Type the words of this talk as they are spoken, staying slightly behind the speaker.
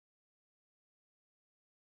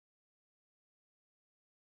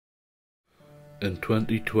In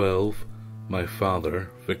 2012, my father,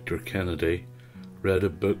 Victor Kennedy, read a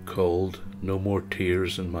book called No More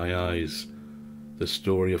Tears in My Eyes, the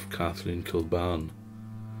story of Kathleen Kilbane.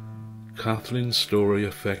 Kathleen's story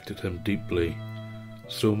affected him deeply,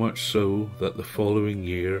 so much so that the following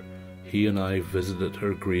year he and I visited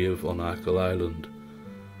her grave on Achill Island,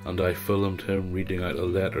 and I filmed him reading out a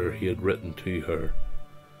letter he had written to her.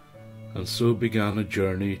 And so began a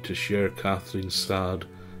journey to share Kathleen's sad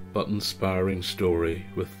but inspiring story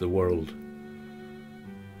with the world.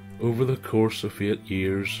 Over the course of 8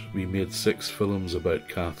 years, we made 6 films about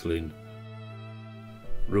Kathleen,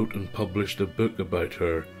 wrote and published a book about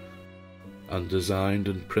her, and designed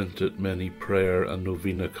and printed many prayer and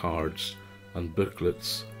novena cards and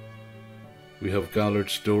booklets. We have gathered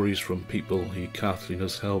stories from people who Kathleen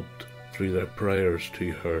has helped through their prayers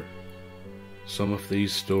to her. Some of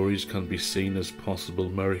these stories can be seen as possible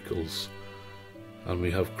miracles, and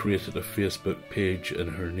we have created a Facebook page in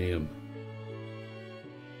her name.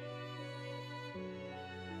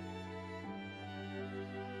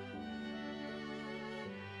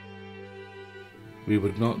 We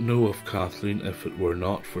would not know of Kathleen if it were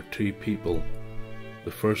not for 2 people,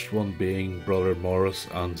 the first one being Brother Maurice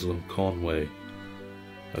Anselm Conway,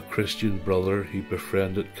 a Christian brother who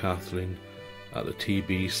befriended Kathleen at a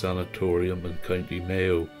TB sanatorium in County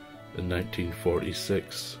Mayo in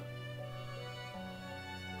 1946.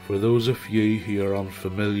 For those of you who are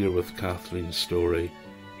unfamiliar with Kathleen's story,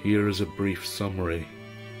 here is a brief summary.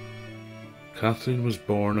 Kathleen was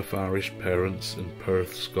born of Irish parents in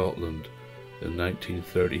Perth, Scotland in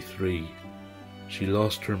 1933. She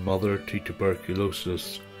lost her mother to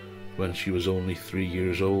tuberculosis when she was only 3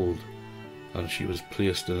 years old, and she was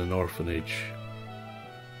placed in an orphanage.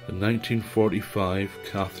 In 1945,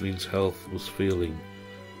 Kathleen's health was failing,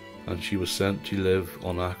 and she was sent to live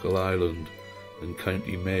on Achill Island in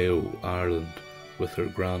County Mayo, Ireland, with her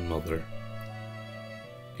grandmother.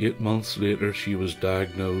 8 months later, she was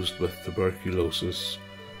diagnosed with tuberculosis,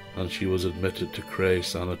 and she was admitted to Cray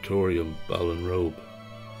Sanatorium, Ballinrobe.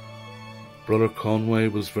 Brother Conway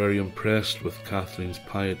was very impressed with Kathleen's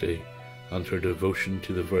piety and her devotion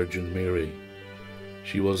to the Virgin Mary.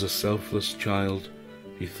 She was a selfless child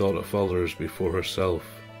who thought of others before herself,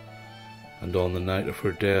 and on the night of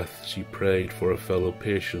her death she prayed for a fellow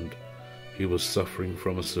patient who was suffering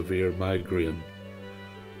from a severe migraine,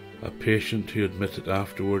 a patient who admitted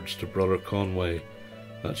afterwards to Brother Conway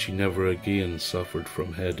that she never again suffered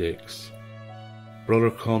from headaches. Brother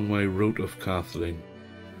Conway wrote of Kathleen,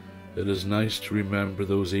 "It is nice to remember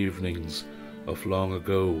those evenings of long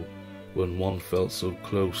ago when one felt so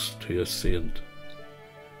close to a saint."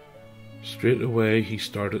 Straight away he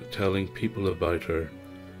started telling people about her,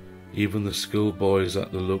 even the schoolboys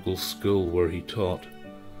at the local school where he taught.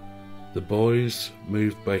 The boys,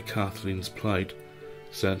 moved by Kathleen's plight,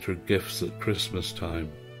 sent her gifts at Christmas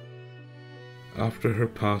time. After her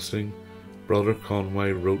passing, Brother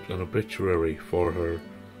Conway wrote an obituary for her,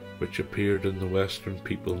 which appeared in the Western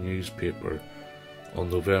People newspaper on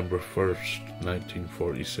November 1st,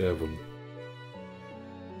 1947.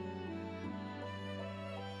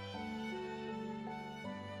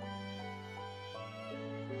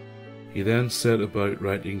 He then set about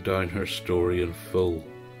writing down her story in full.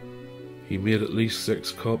 He made at least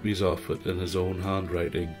 6 copies of it in his own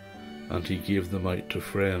handwriting, and he gave them out to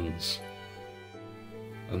friends.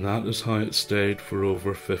 And that is how it stayed for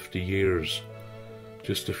over 50 years,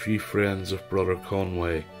 just a few friends of Brother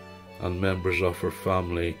Conway and members of her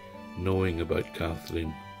family knowing about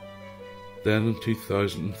Kathleen. Then in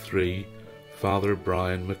 2003, Father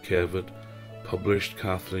Brian McKevitt published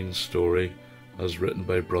Kathleen's story as written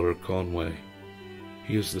by Brother Conway.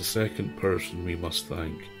 He is the second person we must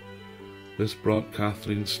thank. This brought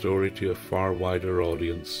Kathleen's story to a far wider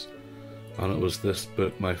audience, and it was this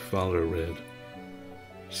book my father read.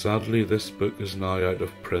 Sadly, this book is now out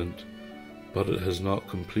of print, but it has not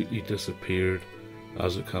completely disappeared,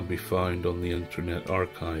 as it can be found on the Internet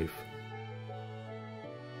Archive.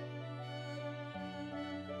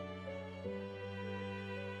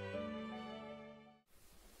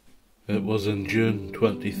 It was in June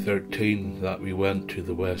 2013 that we went to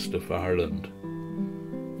the west of Ireland.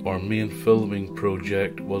 Our main filming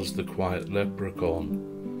project was The Quiet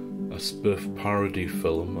Leprechaun, a spoof parody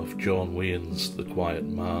film of John Wayne's The Quiet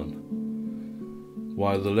Man.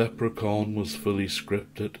 While The Leprechaun was fully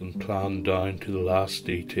scripted and planned down to the last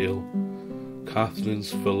detail,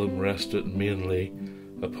 Kathleen's film rested mainly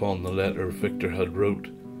upon the letter Victor had wrote,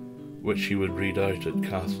 which he would read out at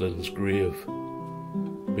Kathleen's grave.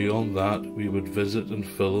 Beyond that, we would visit and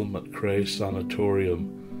film at Cray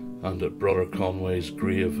Sanatorium and at Brother Conway's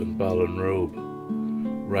grave in Ballinrobe,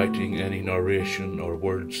 writing any narration or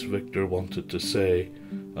words Victor wanted to say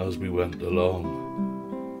as we went along.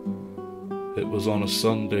 It was on a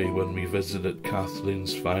Sunday when we visited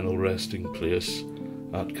Kathleen's final resting place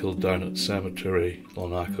at Kilbane Cemetery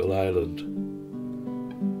on Achill Island.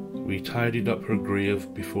 We tidied up her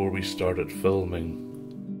grave before we started filming.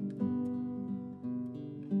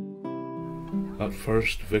 At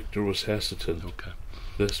first, Victor was hesitant. Okay.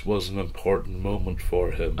 This was an important moment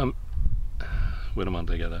for him. Wait a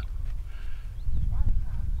minute, I get it.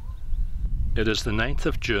 It is the 9th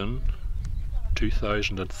of June,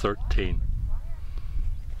 2013.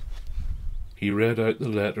 He read out the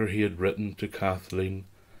letter he had written to Kathleen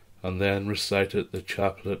and then recited the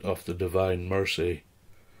chaplet of the Divine Mercy.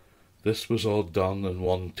 This was all done in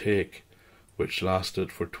one take, which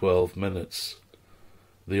lasted for 12 minutes.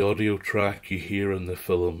 The audio track you hear in the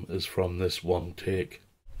film is from this one take.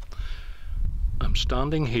 I'm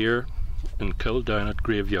standing here in Kilbane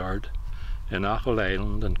Graveyard in Achill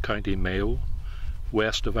Island in County Mayo,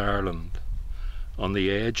 west of Ireland, on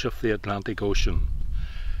the edge of the Atlantic Ocean,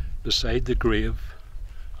 beside the grave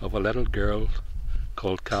of a little girl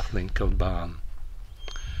called Kathleen Kilbane,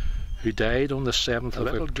 who died on the 7th of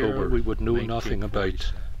October. We would know nothing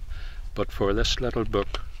about, but for this little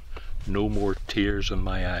book, no more tears in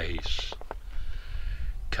my eyes.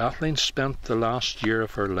 Kathleen spent the last year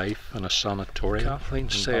of her life in a sanatorium. Kathleen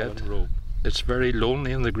said, "It's very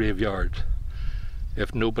lonely in the graveyard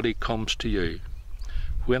if nobody comes to you.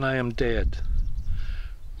 When I am dead,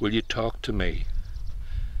 will you talk to me?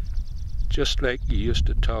 Just like you used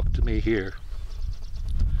to talk to me here."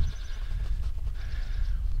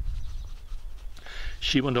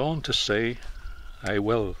 She went on to say, I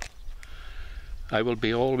will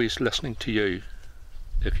be always listening to you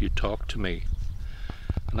if you talk to me.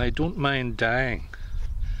 And I don't mind dying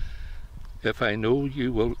if I know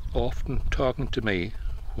you will often talking to me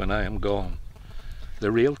when I am gone.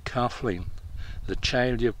 The real Kathleen, the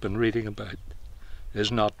child you've been reading about,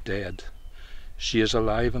 is not dead. She is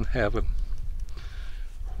alive in heaven.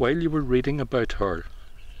 While you were reading about her,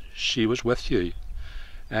 she was with you,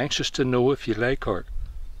 anxious to know if you like her.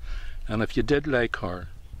 And if you did like her,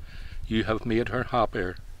 you have made her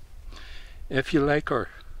happier. If you like her,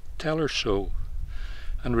 tell her so.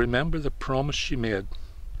 And remember the promise she made,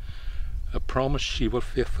 a promise she will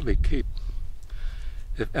faithfully keep.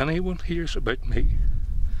 If anyone hears about me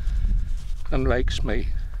and likes me,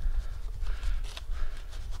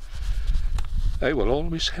 I will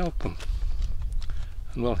always help them,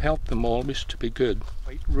 and will help them always to be good.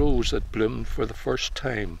 White rose that bloomed for the first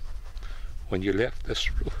time when you left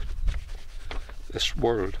this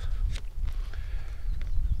world.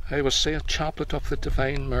 I will say a chaplet of the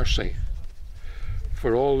Divine Mercy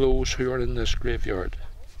for all those who are in this graveyard,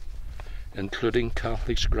 including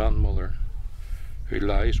Kathleen's grandmother, who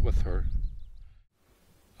lies with her.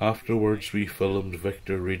 Afterwards we filmed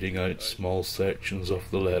Victor reading out small sections of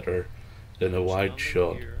the letter in a wide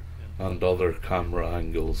shot and other camera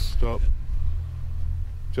angles. Stop.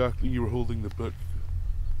 Jack, you were holding the book,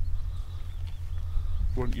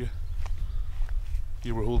 weren't you?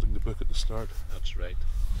 You were holding the book at the start. That's right.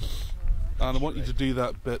 And I want you to do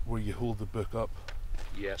that bit where you hold the book up.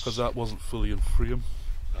 Yes. Because that wasn't fully in frame.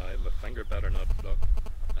 My finger better not block.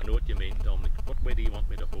 I know what you mean, Dominic. What way do you want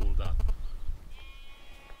me to hold that?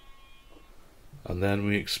 And then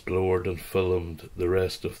we explored and filmed the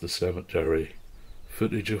rest of the cemetery,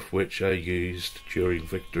 footage of which I used during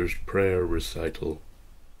Victor's prayer recital.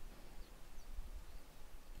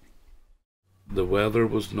 The weather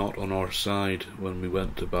was not on our side when we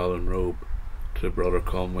went to Ballinrobe, to Brother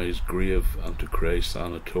Conway's grave and to Cray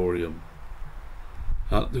Sanatorium.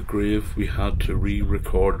 At the grave we had to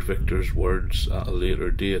re-record Victor's words at a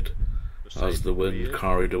later date, as the wind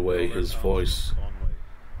carried away his voice,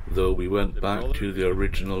 though we went back to the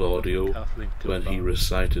original audio when he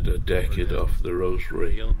recited a decade of the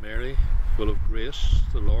Rosary. Hail Mary, full of grace,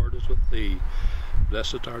 the Lord is with thee.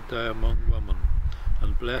 Blessed art thou among women,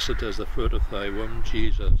 and blessed is the fruit of thy womb,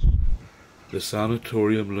 Jesus. The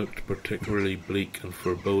sanatorium looked particularly bleak and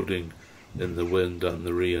foreboding in the wind and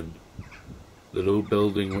the rain. The low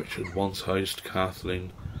building which had once housed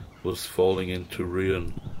Kathleen was falling into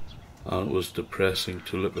ruin, and it was depressing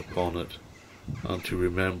to look upon it, and to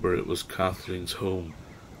remember it was Kathleen's home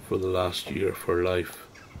for the last year of her life.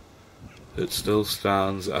 It still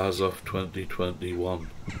stands as of 2021,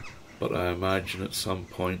 but I imagine at some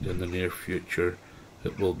point in the near future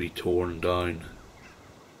it will be torn down.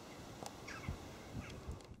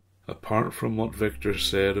 Apart from what Victor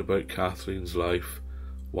said about Kathleen's life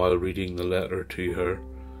while reading the letter to her,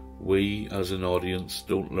 we as an audience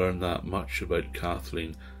don't learn that much about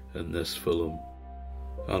Kathleen in this film.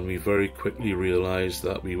 and we very quickly realised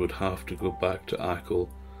that we would have to go back to Achill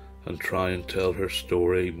and try and tell her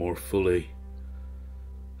story more fully.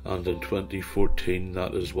 And in 2014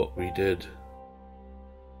 that is what we did.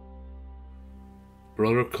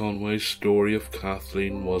 Brother Conway's story of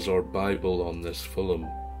Kathleen was our Bible on this film.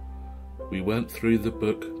 We went through the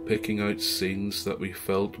book picking out scenes that we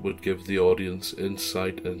felt would give the audience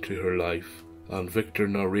insight into her life, and Victor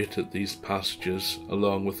narrated these passages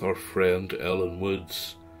along with our friend Ellen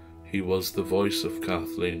Woods. He was the voice of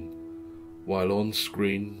Kathleen, while on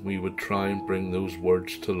screen we would try and bring those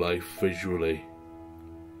words to life visually.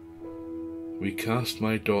 We cast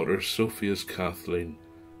my daughter Sophie as Kathleen,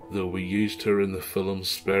 though we used her in the film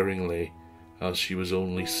sparingly, as she was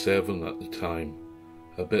only 7 at the time,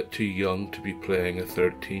 a bit too young to be playing a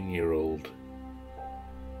 13-year-old.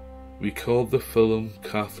 We called the film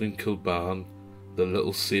Kathleen Kilbane, the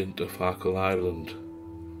Little Saint of Achill Island.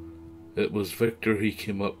 It was Victor who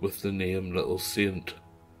came up with the name Little Saint.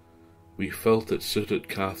 We felt it suited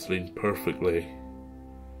Kathleen perfectly.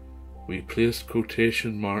 We placed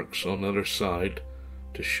quotation marks on either side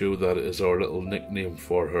to show that it is our little nickname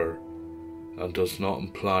for her, and does not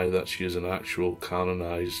imply that she is an actual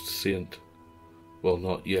canonized saint. Well,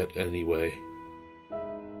 not yet anyway.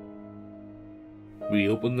 We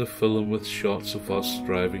opened the film with shots of us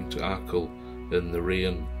driving to Achill in the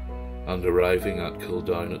rain and arriving at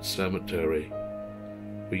Kildownet Cemetery.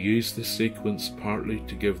 We used the sequence partly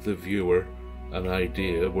to give the viewer an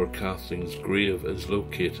idea where Kathleen's grave is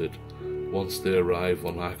located once they arrive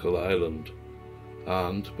on Achill Island,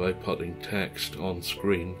 and by putting text on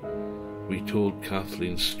screen, we told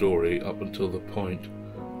Kathleen's story up until the point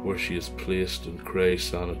where she is placed in Cray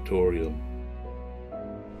Sanatorium.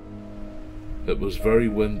 It was very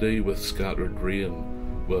windy with scattered rain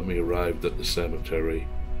when we arrived at the cemetery,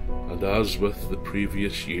 and as with the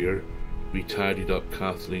previous year, we tidied up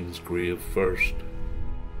Kathleen's grave first.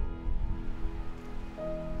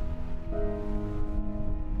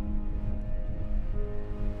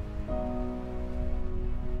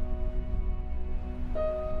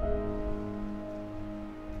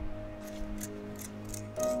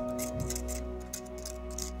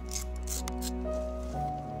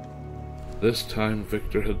 This time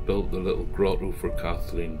Victor had built the little grotto for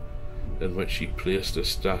Kathleen, in which he placed a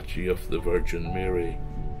statue of the Virgin Mary.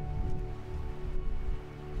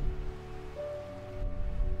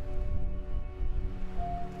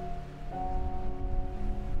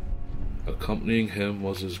 Accompanying him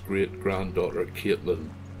was his great-granddaughter Caitlin.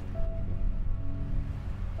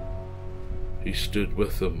 He stood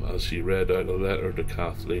with him as he read out a letter to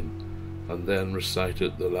Kathleen, and then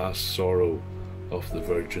recited the last sorrow of the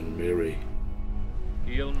Virgin Mary.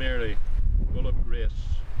 Hail Mary, full of grace,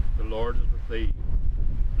 the Lord is with thee.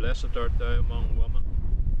 Blessed art thou among women,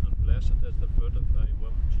 and blessed is the fruit of thy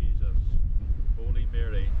womb, Jesus. Holy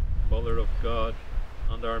Mary, Mother of God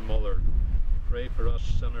and our Mother, pray for us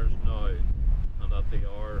sinners now and at the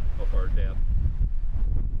hour of our death.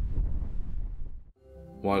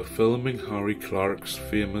 While filming Harry Clarke's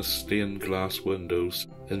famous stained glass windows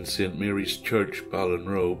in St Mary's Church,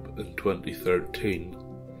 Ballinrobe in 2013,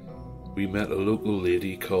 we met a local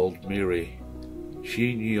lady called Mary.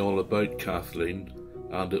 She knew all about Kathleen,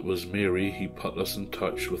 and it was Mary who put us in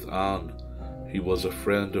touch with Anne, who was a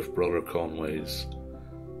friend of Brother Conway's,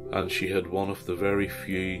 and she had one of the very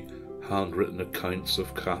few handwritten accounts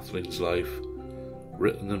of Kathleen's life,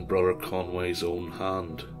 written in Brother Conway's own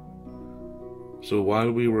hand. So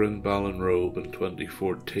while we were in Ballinrobe in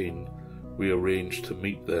 2014, we arranged to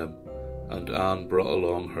meet them, and Anne brought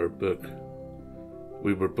along her book.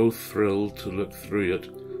 We were both thrilled to look through it,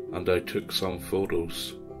 and I took some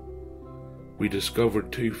photos. We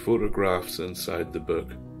discovered 2 photographs inside the book.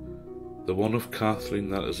 The one of Kathleen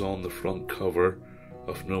that is on the front cover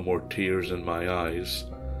of No More Tears in My Eyes,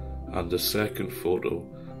 and the second photo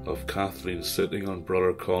of Kathleen sitting on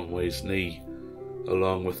Brother Conway's knee,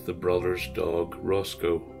 along with the brother's dog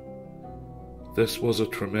Roscoe. This was a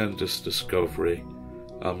tremendous discovery,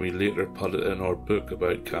 and we later put it in our book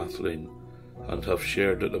about Kathleen, and have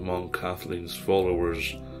shared it among Kathleen's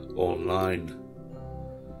followers online.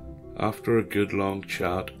 After a good long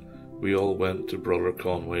chat, we all went to Brother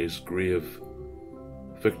Conway's grave.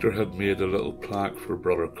 Victor had made a little plaque for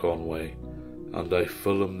Brother Conway, and I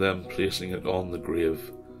filmed them placing it on the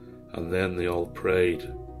grave, and then they all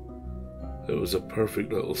prayed. It was a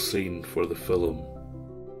perfect little scene for the film.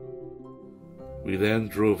 We then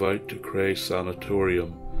drove out to Cray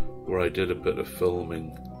Sanatorium, where I did a bit of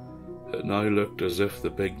filming. It now looked as if the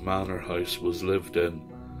big manor house was lived in,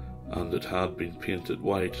 and it had been painted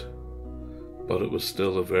white, but it was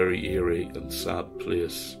still a very eerie and sad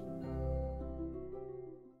place.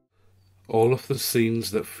 All of the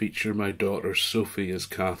scenes that feature my daughter Sophie as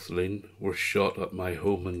Kathleen were shot at my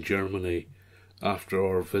home in Germany after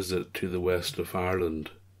our visit to the west of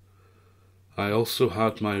Ireland. I also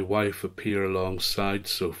had my wife appear alongside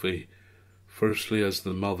Sophie, firstly as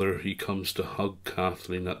the mother who comes to hug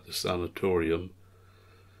Kathleen at the sanatorium,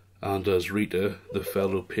 and as Rita, the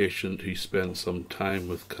fellow patient who spent some time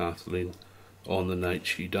with Kathleen on the night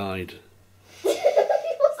she died.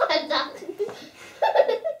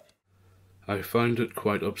 I found it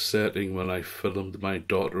quite upsetting when I filmed my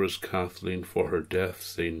daughter as Kathleen for her death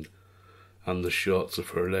scene, and the shots of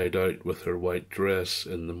her laid out with her white dress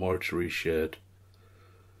in the mortuary shed.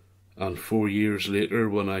 And 4 years later,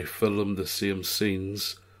 when I filmed the same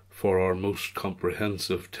scenes for our most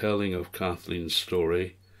comprehensive telling of Kathleen's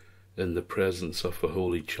story, in the presence of a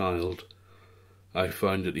holy child, I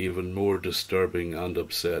found it even more disturbing and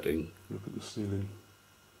upsetting. Look at the ceiling.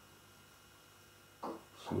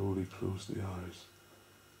 Slowly close the eyes.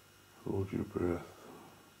 Hold your breath.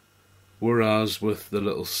 Whereas with the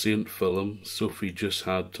Little Saint film, Sophie just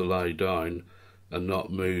had to lie down and not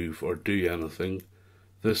move or do anything,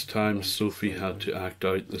 this time Sophie had to act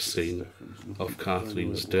out the scene of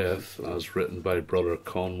Kathleen's death as written by Brother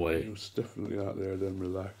Conway. Stiffen it out there, then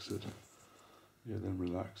relax it. Yeah, then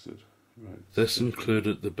relax it. Right. This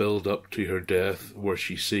included the build-up to her death, where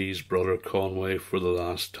she sees Brother Conway for the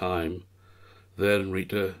last time, then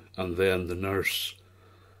Rita, and then the nurse.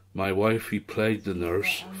 My wife, who played the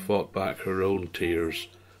nurse, fought back her own tears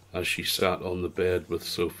as she sat on the bed with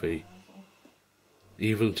Sophie.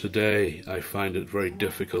 Even today, I find it very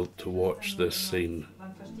difficult to watch this scene.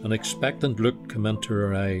 An expectant look came into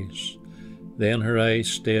her eyes. Then her eyes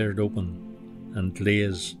stared open and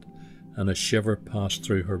glazed, and a shiver passed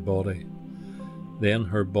through her body. Then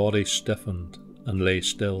her body stiffened and lay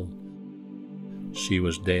still. She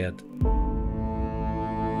was dead.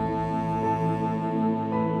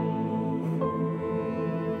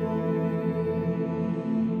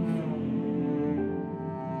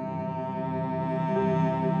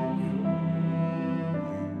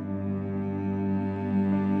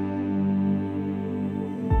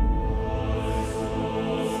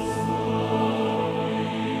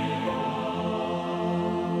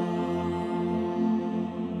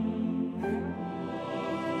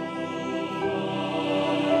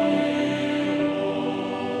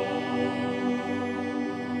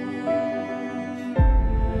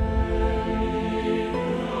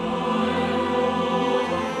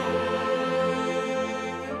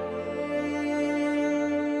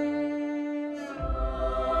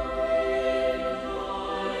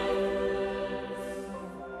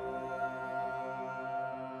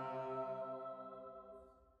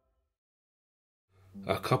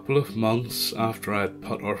 A couple of months after I had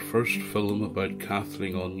put our first film about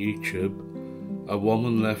Kathleen on YouTube, a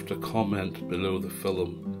woman left a comment below the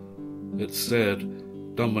film. It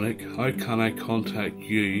said, "Dominic, how can I contact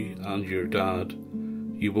you and your dad?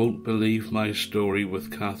 You won't believe my story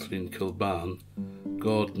with Kathleen Kilbane.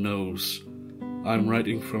 God knows. I'm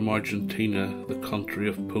writing from Argentina, the country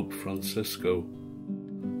of Pope Francisco."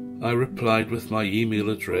 I replied with my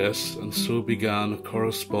email address, and so began a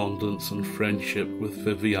correspondence and friendship with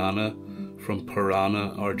Viviana from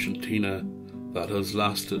Parana, Argentina, that has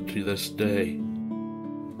lasted to this day.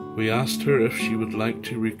 We asked her if she would like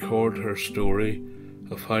to record her story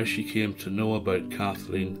of how she came to know about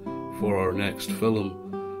Kathleen for our next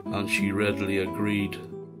film, and she readily agreed.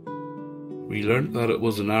 We learnt that it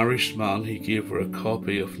was an Irishman who gave her a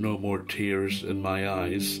copy of No More Tears in My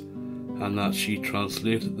Eyes, and that she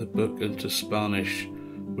translated the book into Spanish,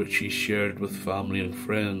 which she shared with family and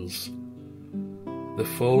friends. The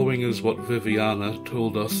following is what Viviana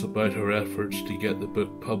told us about her efforts to get the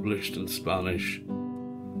book published in Spanish.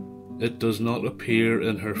 It does not appear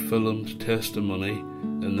in her filmed testimony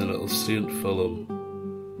in the Little Saint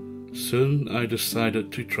film. Soon I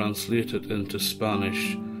decided to translate it into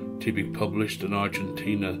Spanish to be published in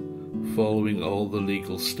Argentina, following all the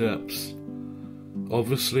legal steps.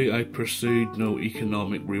 Obviously, I pursued no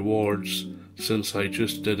economic rewards, since I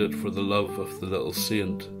just did it for the love of the Little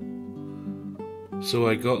Saint. So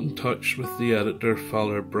I got in touch with the editor,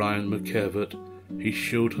 Father Brian McKevitt. He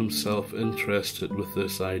showed himself interested with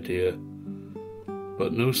this idea.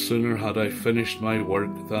 But no sooner had I finished my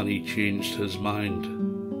work than he changed his mind.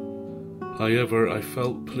 However, I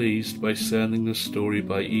felt pleased by sending the story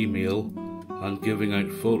by email and giving out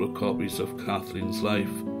photocopies of Kathleen's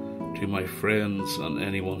life to my friends and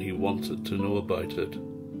anyone who wanted to know about it.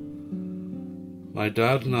 My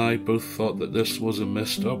dad and I both thought that this was a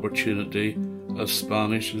missed opportunity, as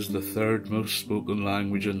Spanish is the third most spoken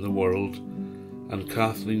language in the world, and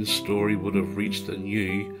Kathleen's story would have reached a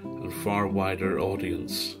new and far wider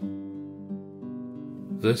audience.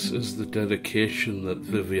 This is the dedication that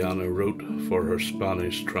Viviana wrote for her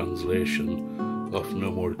Spanish translation of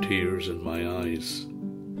No More Tears in My Eyes.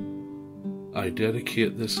 I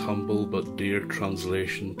dedicate this humble but dear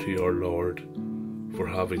translation to our Lord for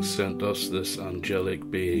having sent us this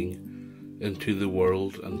angelic being into the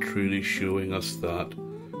world and truly showing us that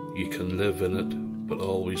you can live in it but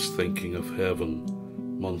always thinking of heaven.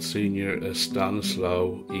 Monsignor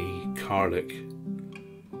Estanislao E. Karlik.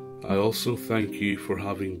 I also thank you for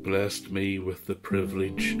having blessed me with the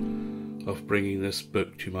privilege of bringing this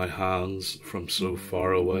book to my hands from so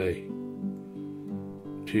far away.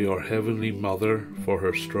 To our Heavenly Mother for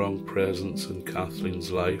her strong presence in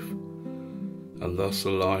Kathleen's life, and thus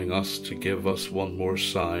allowing us to give us one more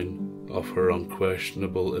sign of her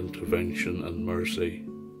unquestionable intervention and mercy.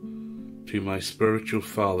 To my spiritual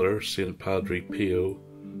father, St. Padre Pio,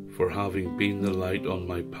 for having been the light on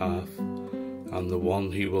my path, and the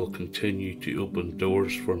one who will continue to open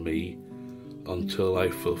doors for me until I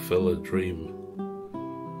fulfill a dream.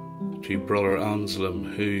 To Brother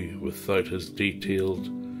Anselm, who, without his detailed,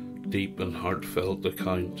 deep and heartfelt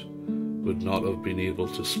account, would not have been able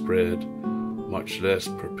to spread, much less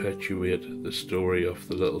perpetuate, the story of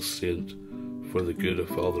the little saint for the good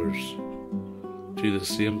of others. To the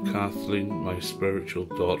same Kathleen, my spiritual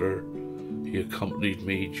daughter, who accompanied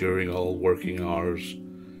me during all working hours,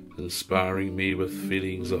 inspiring me with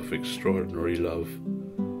feelings of extraordinary love.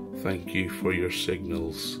 Thank you for your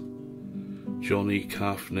signals. Johnny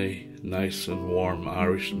Caffney, nice and warm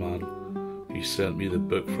Irishman, who sent me the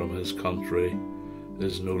book from his country,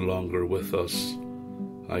 is no longer with us.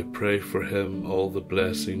 I pray for him all the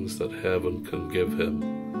blessings that heaven can give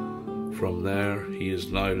him. From there he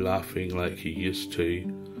is now laughing like he used to,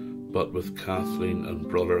 but with Kathleen and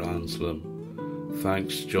Brother Anselm.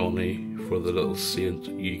 Thanks, Johnny, for the little saint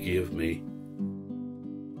you gave me.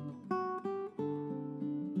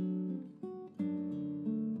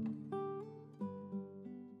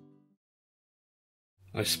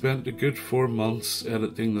 I spent a good 4 months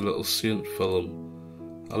editing the Little Saint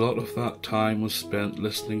film. A lot of that time was spent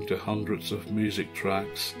listening to hundreds of music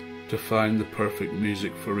tracks to find the perfect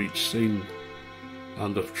music for each scene,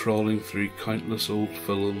 and of trawling through countless old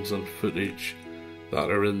films and footage that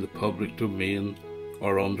are in the public domain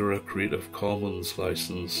or under a Creative Commons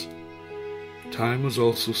license. Time was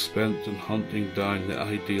also spent in hunting down the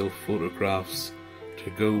ideal photographs to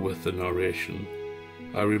go with the narration.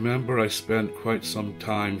 I remember I spent quite some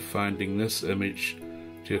time finding this image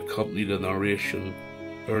to accompany the narration.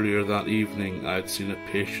 Earlier that evening I had seen a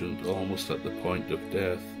patient almost at the point of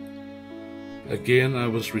death. Again, I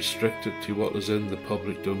was restricted to what is in the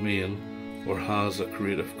public domain or has a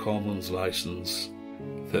Creative Commons license.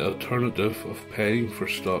 The alternative of paying for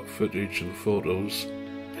stock footage and photos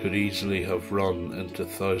could easily have run into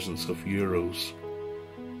thousands of euros.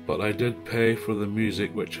 But I did pay for the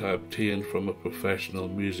music which I obtained from a professional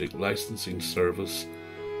music licensing service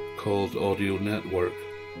called Audio Network.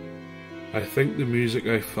 I think the music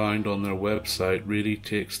I found on their website really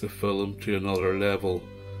takes the film to another level,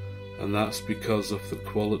 and that's because of the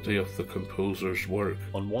quality of the composer's work.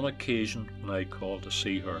 On one occasion when I called to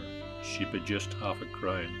see her, she produced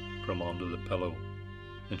 £0.50 from under the pillow,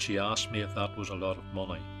 and she asked me if that was a lot of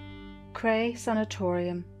money. Cray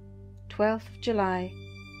Sanatorium, 12th of July,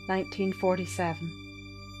 1947.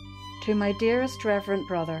 To my dearest Reverend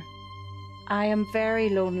Brother, I am very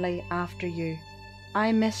lonely after you.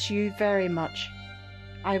 I miss you very much.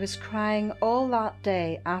 I was crying all that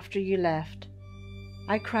day after you left.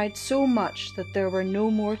 I cried so much that there were no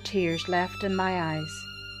more tears left in my eyes.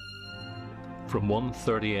 From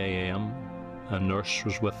 1:30 a.m, a nurse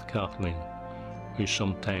was with Kathleen, who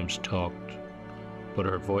sometimes talked, but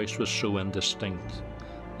her voice was so indistinct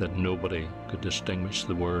that nobody could distinguish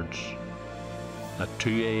the words. At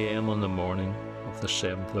 2 a.m. on the morning of the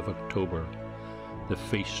 7th of October, the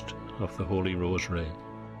feast of the Holy Rosary,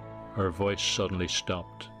 her voice suddenly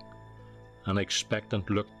stopped. An expectant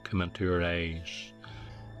look came into her eyes.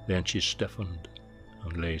 Then she stiffened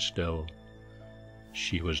and lay still.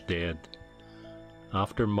 She was dead.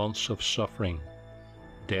 After months of suffering,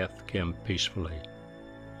 death came peacefully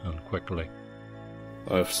and quickly.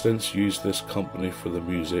 I have since used this company for the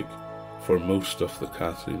music for most of the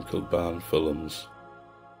Kathleen Kilbane films.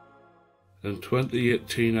 In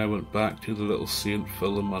 2018 I went back to the Little Saint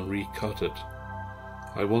film and recut it.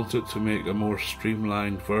 I wanted to make a more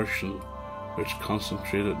streamlined version which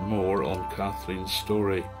concentrated more on Kathleen's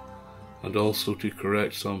story, and also to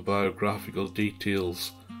correct some biographical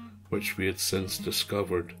details which we had since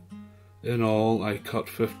discovered. In all, I cut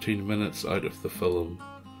 15 minutes out of the film,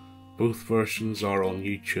 Both versions are on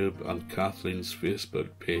YouTube and Kathleen's Facebook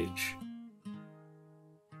page.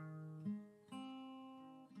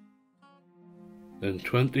 In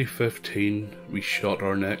 2015, we shot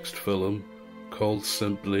our next film, called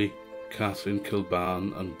simply Kathleen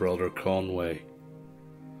Kilbane and Brother Conway.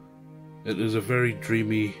 It is a very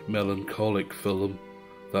dreamy, melancholic film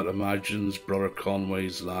that imagines Brother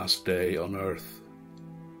Conway's last day on earth.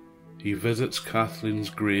 He visits Kathleen's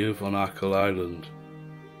grave on Achill Island,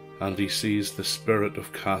 and he sees the spirit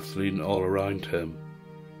of Kathleen all around him.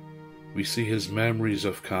 We see his memories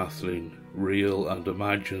of Kathleen, real and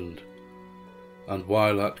imagined, and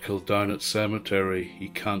while at Kildownet Cemetery he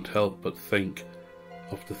can't help but think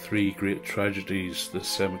of the three great tragedies the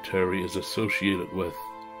cemetery is associated with: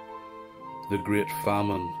 the Great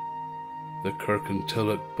Famine, the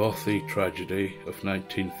Kirkintilloch Bothy tragedy of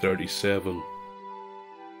 1937,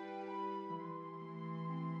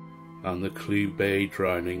 and the Clew Bay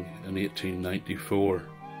drowning in 1894.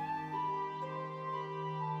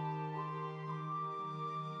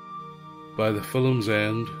 By the film's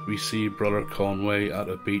end, we see Brother Conway at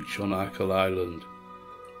a beach on Achill Island,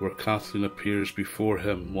 where Kathleen appears before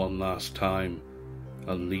him one last time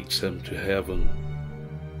and leads him to heaven.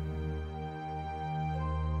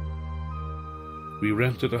 We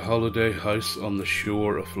rented a holiday house on the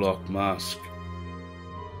shore of Loch Mask,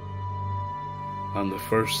 and the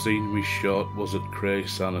first scene we shot was at Cray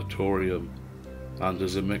Sanatorium, and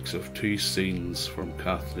is a mix of two scenes from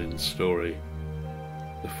Kathleen's story.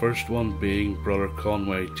 The first one being Brother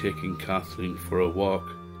Conway taking Kathleen for a walk,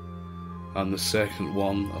 and the second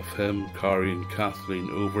one of him carrying Kathleen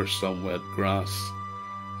over some wet grass,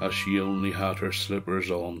 as she only had her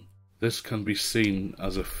slippers on. This can be seen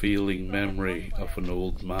as a failing memory of an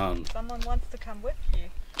old man. Someone wants to come with you.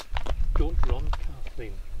 Don't run,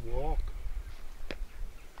 Kathleen. Walk.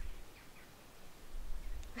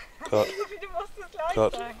 Cut.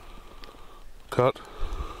 Cut. Cut. Cut.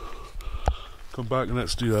 Come back and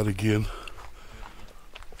let's do that again.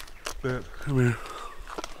 There, come here.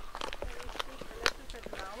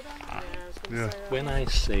 Yeah. When I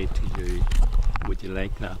say to you, would you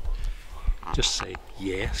like that? Just say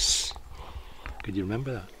yes. Could you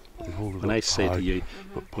remember that? When I say to you,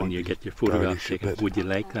 when you get your photograph taken, would you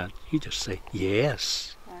like that? You just say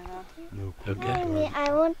yes. No. Okay. Mommy,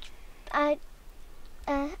 I want.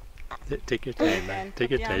 Take your time, man.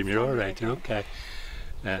 Take your time. You're all right. You're okay.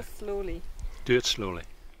 Just slowly. Do it slowly.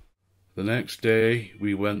 The next day,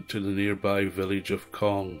 we went to the nearby village of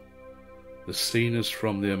Cong. The scene is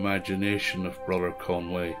from the imagination of Brother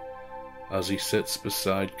Conway, as he sits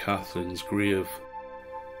beside Kathleen's grave.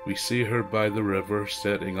 We see her by the river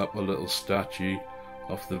setting up a little statue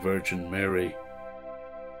of the Virgin Mary.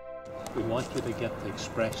 We want you to get the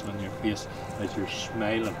expression on your face as you're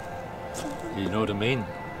smiling. You know what I mean?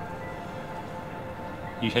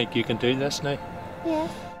 You think you can do this now?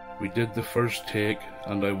 Yes. We did the first take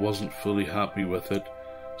and I wasn't fully happy with it,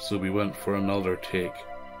 so we went for another take.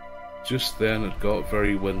 Just then it got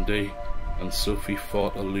very windy and Sophie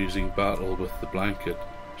fought a losing battle with the blanket.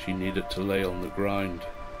 She needed to lay on the ground.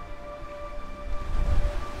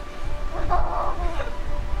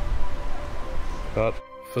 Cut.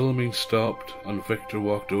 Filming stopped and Victor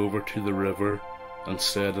walked over to the river and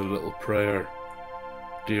said a little prayer.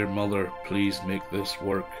 "Dear Mother, please make this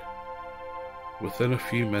work." Within a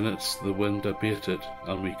few minutes the wind abated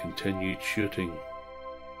and we continued shooting.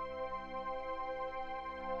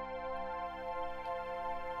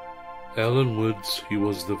 Ellen Woods, who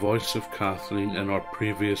was the voice of Kathleen in our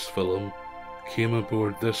previous film, came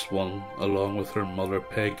aboard this one along with her mother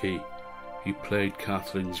Peggy, who played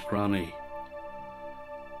Kathleen's granny.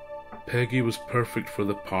 Peggy was perfect for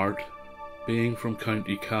the part. Being from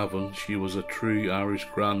County Cavan, she was a true Irish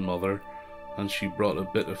grandmother, and she brought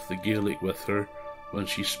a bit of the Gaelic with her when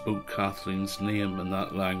she spoke Kathleen's name in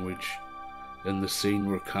that language, in the scene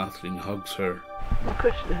where Kathleen hugs her.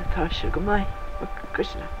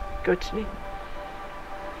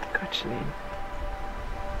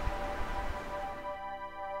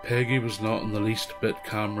 Peggy was not in the least bit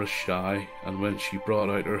camera shy, and when she brought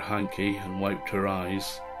out her hanky and wiped her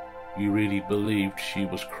eyes, you really believed she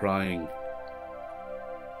was crying.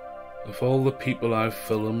 Of all the people I've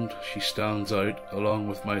filmed, she stands out, along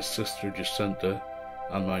with my sister Jacinta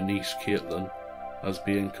and my niece Caitlin, as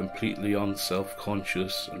being completely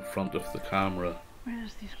unself-conscious in front of the camera. Where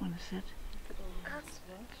does this one sit?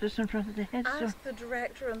 Just in front of the head. Ask the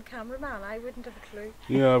director and the cameraman. I wouldn't have a clue.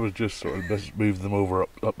 Yeah, I was just sort of move them over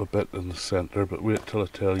up a bit in the centre, but wait till I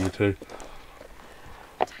tell you to.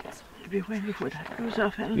 It'll be when before that goes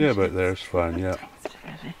off. Yeah, about there's fine, yeah.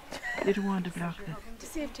 You don't want to block it. To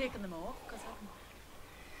see if taking them off.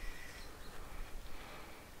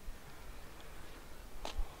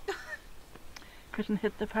 couldn't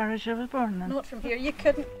hit the parish I was born in. Not from here, you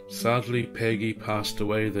couldn't. Sadly, Peggy passed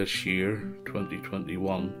away this year,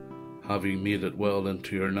 2021, having made it well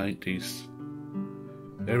into her 90s.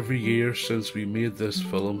 Every year since we made this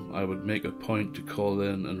film, I would make a point to call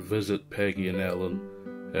in and visit Peggy and Ellen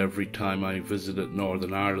every time I visited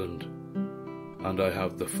Northern Ireland, and I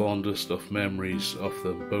have the fondest of memories of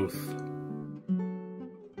them both.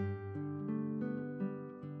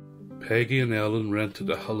 Peggy and Ellen rented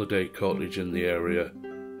a holiday cottage in the area,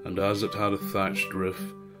 and as it had a thatched roof,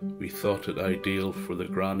 we thought it ideal for the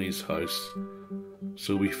granny's house.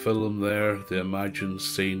 So we filmed there the imagined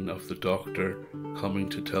scene of the doctor coming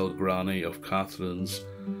to tell Granny of Kathleen's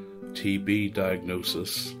TB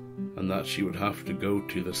diagnosis and that she would have to go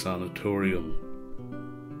to the sanatorium.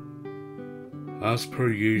 As per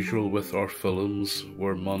usual with our films,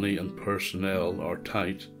 where money and personnel are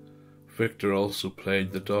tight, Victor also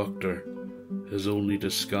played the doctor, his only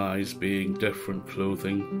disguise being different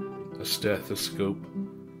clothing, a stethoscope,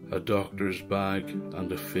 a doctor's bag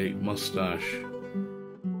and a fake moustache.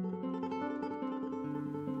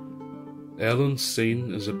 Ellen's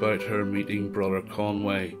scene is about her meeting Brother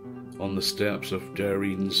Conway on the steps of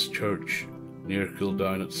Derreen's church near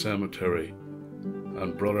Kildownet Cemetery,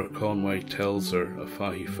 and Brother Conway tells her of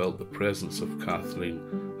how he felt the presence of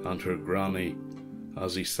Kathleen and her granny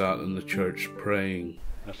as he sat in the church praying.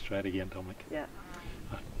 Let's try it again, Dominic. Yeah.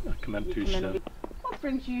 I come in too soon. What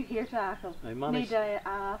brings you here to Achill? I managed, Need I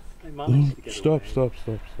ask? I managed to get Stop.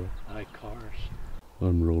 away. Aye, cars.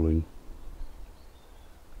 I'm rolling.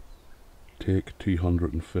 Take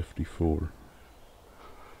 254.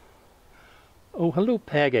 Oh, hello,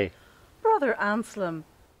 Peggy. Brother Anselm.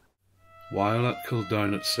 While at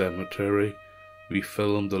Kildownet Cemetery, we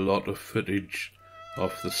filmed a lot of footage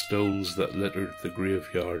of the stones that littered the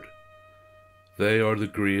graveyard. They are the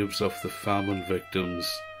graves of the famine victims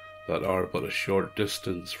that are but a short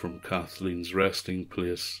distance from Kathleen's resting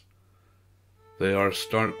place. They are a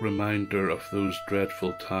stark reminder of those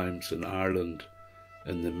dreadful times in Ireland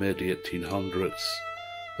in the mid-1800s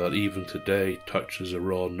that even today touches a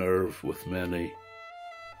raw nerve with many.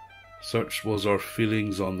 Such was our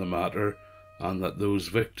feelings on the matter, and that those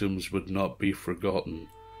victims would not be forgotten,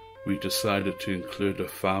 we decided to include a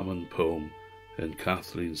famine poem in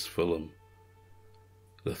Kathleen's film.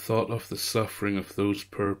 The thought of the suffering of those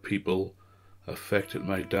poor people affected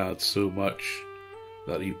my dad so much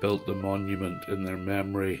that he built a monument in their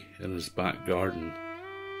memory in his back garden.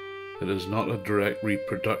 It is not a direct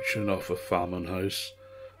reproduction of a famine house,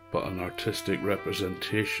 but an artistic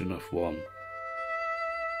representation of one.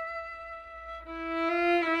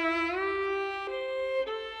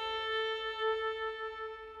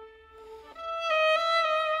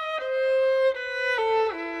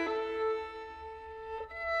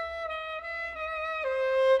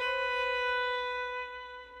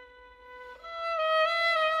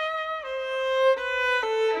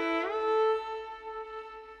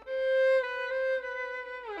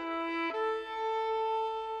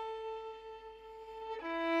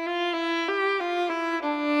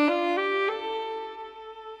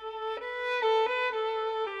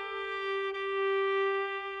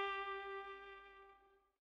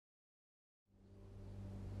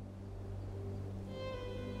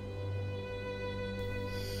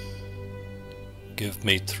 Give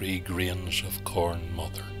me 3 grains of corn,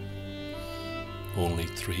 mother, only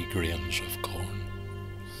 3 grains of corn.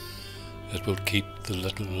 It will keep the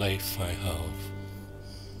little life I have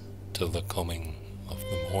till the coming of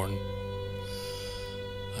the morn.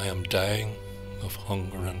 I am dying of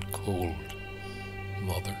hunger and cold,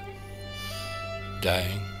 mother,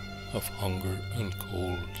 dying of hunger and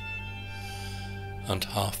cold, and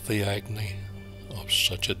half the agony of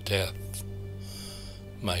such a death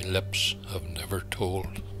my lips have never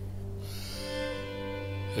told.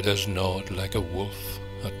 It has gnawed like a wolf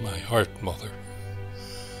at my heart, mother,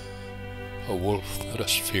 a wolf that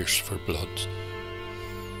is fierce for blood.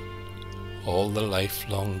 All the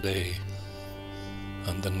lifelong day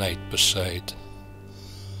and the night beside,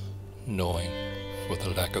 gnawing for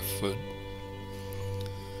the lack of food.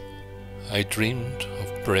 I dreamed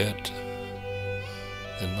of bread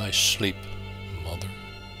in my sleep, mother,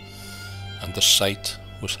 and the sight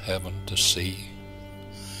was heaven to see.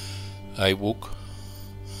 I woke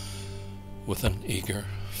with an eager,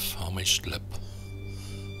 famished lip,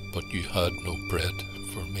 but you had no bread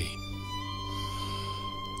for me.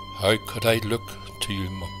 How could I look to you,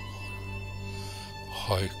 Mum?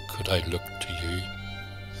 How could I look to you,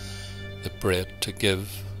 the bread to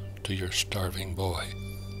give to your starving boy,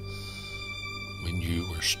 when you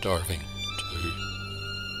were starving too?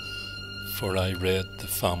 For I read the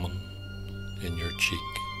famine in your cheek,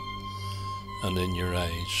 and in your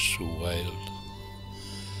eyes so wild.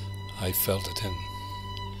 I felt it in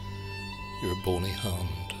your bony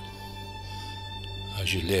hand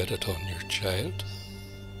as you laid it on your child.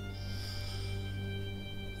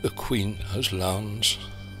 The Queen has lands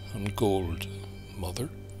and gold, mother.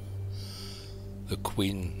 The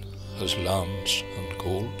Queen has lands and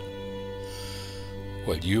gold,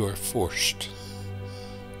 while you are forced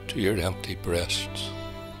to your empty breasts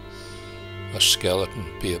a skeleton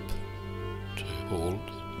babe to hold,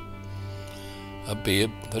 a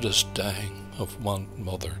babe that is dying of want,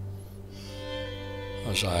 mother,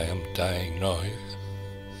 as I am dying now,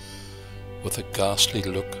 with a ghastly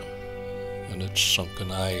look in its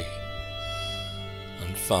sunken eye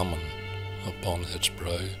and famine upon its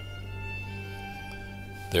brow.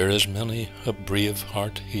 There is many a brave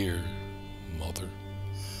heart here, mother,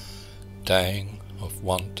 dying of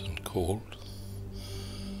want and cold,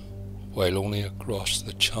 while only across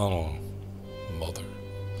the channel, mother,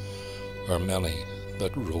 are many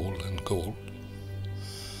that roll in gold.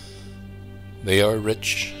 They are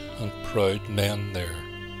rich and proud men there,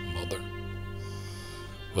 mother,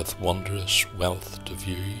 with wondrous wealth to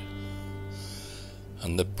view,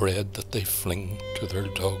 and the bread that they fling to their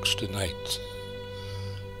dogs tonight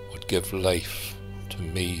would give life to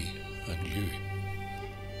me and you.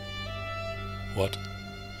 What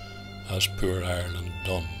has poor Ireland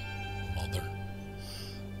done, mother?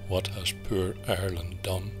 What has poor Ireland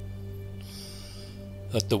done,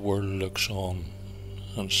 that the world looks on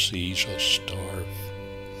and sees us starve,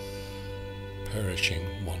 perishing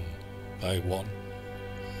one by one?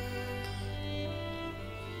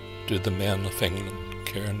 Do the men of England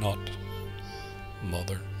care not,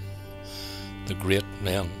 mother, the great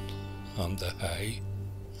men and the high,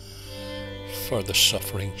 for the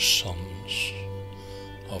suffering sons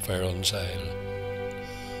of Ireland's Isle,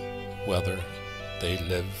 whether they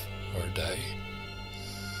live or die?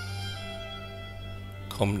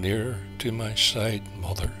 Come nearer to my side,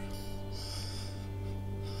 mother.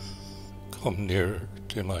 Come nearer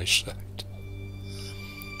to my side,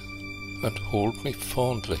 and hold me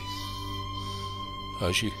fondly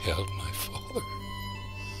as you held my father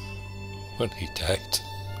when he died.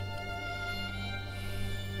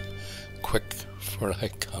 Quick, for I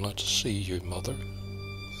cannot see you, mother.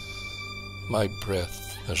 My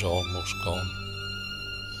breath is almost gone.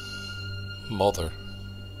 Mother,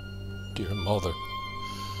 dear mother,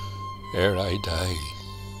 ere I die,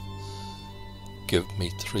 give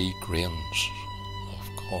me 3 grains of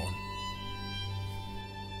corn.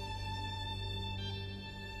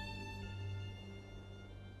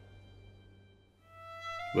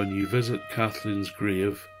 When you visit Kathleen's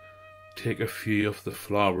grave, take a few of the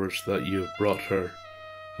flowers that you have brought her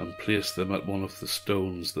and place them at one of the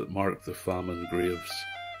stones that mark the famine graves.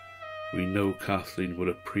 We know Kathleen would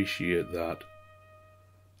appreciate that.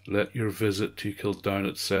 Let your visit to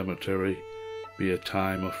Kildownet Cemetery be a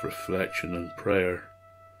time of reflection and prayer.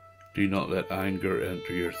 Do not let anger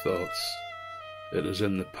enter your thoughts. It is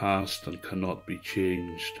in the past and cannot be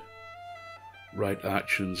changed. Right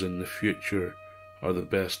actions in the future are the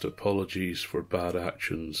best apologies for bad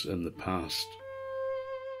actions in the past.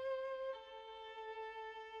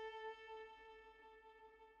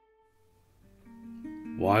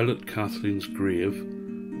 While at Kathleen's grave,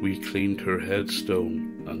 we cleaned her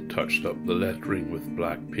headstone and touched up the lettering with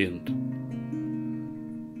black paint.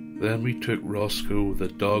 Then we took Roscoe the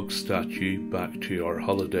dog statue back to our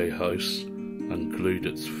holiday house and glued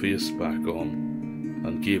its face back on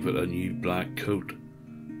and gave it a new black coat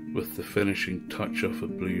with the finishing touch of a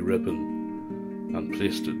blue ribbon, and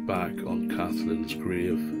placed it back on Kathleen's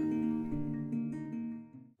grave.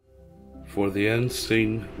 For the end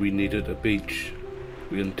scene we needed a beach.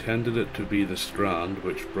 We intended it to be the Strand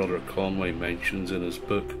which Brother Conway mentions in his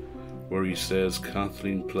book, where he says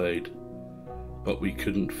Kathleen played, but we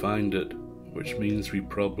couldn't find it, which means we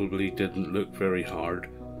probably didn't look very hard,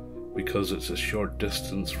 because it's a short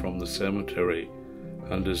distance from the cemetery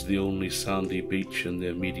and is the only sandy beach in the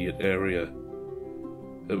immediate area.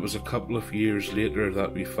 It was a couple of years later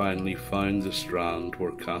that we finally found the Strand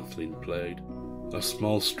where Kathleen played, a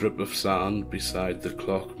small strip of sand beside the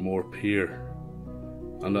Clockmore Pier,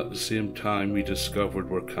 and at the same time we discovered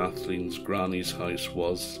where Kathleen's granny's house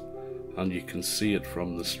was, and you can see it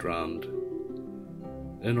from the Strand.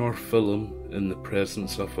 In our film, In the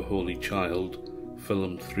Presence of a Holy Child,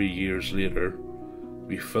 filmed 3 years later,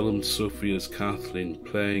 we filmed Sophie as Kathleen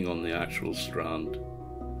playing on the actual Strand.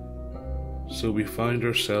 So we found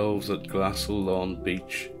ourselves at Glassell Lawn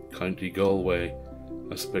Beach, County Galway,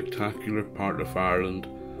 a spectacular part of Ireland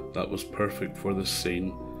that was perfect for the scene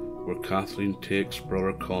where Kathleen takes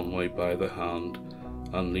Brother Conway by the hand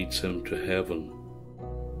and leads him to heaven.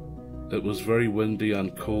 It was very windy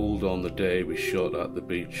and cold on the day we shot at the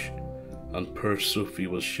beach, and poor Sophie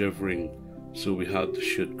was shivering, so we had to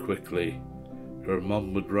shoot quickly. Her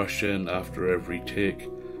mum would rush in after every take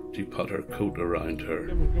to put her coat around her.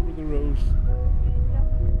 Cover the rose,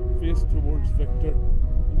 face towards Victor,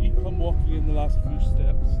 and you come walking in the last few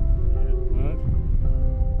steps. Right?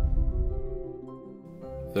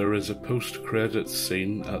 There is a post-credits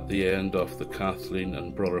scene at the end of the Kathleen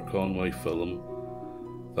and Brother Conway film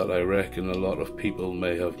that I reckon a lot of people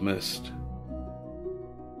may have missed.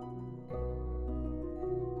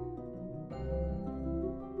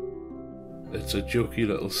 It's a jokey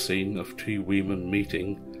little scene of two women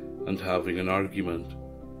meeting and having an argument.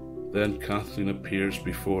 Then Kathleen appears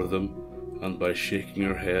before them and by shaking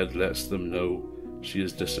her head lets them know she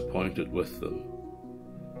is disappointed with them.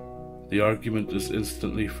 The argument is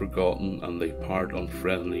instantly forgotten and they part on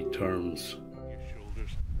friendly terms.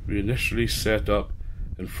 We initially set up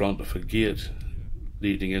in front of a gate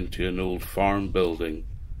leading into an old farm building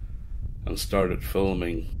and started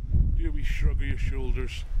filming. Do a wee shrug of your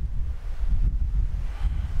shoulders.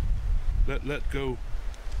 Let go.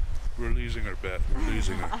 We're losing her bet. We're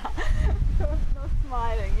losing her. No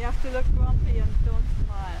smiling. You have to look grumpy and don't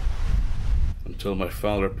smile. Until my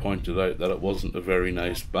father pointed out that it wasn't a very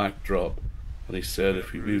nice backdrop, and he said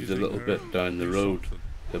if we moved a little bit down the road,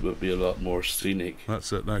 it would be a lot more scenic.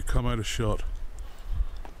 That's it, now come out of shot.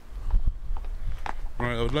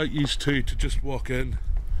 Right, I would like you two to just walk in,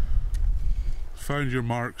 find your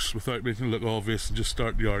marks without making it look obvious, and just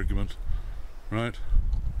start the argument. Right?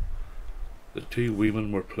 The two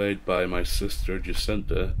women were played by my sister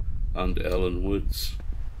Jacinta and Ellen Woods.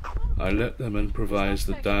 I let them improvise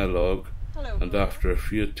the dialogue, and after a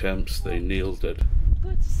few attempts they nailed it.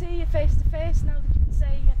 Good to see you face to face now that you can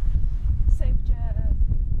say what you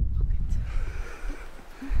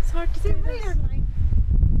It's hard to do this. You're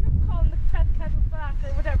calling the pet kettle back or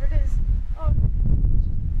whatever it is. Oh.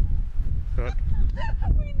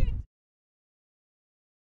 We need.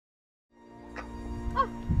 Ah,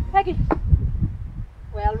 Peggy.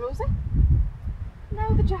 Well, Rosie, now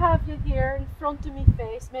that you have you here in front of me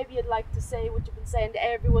face, maybe you'd like to say what you've been saying to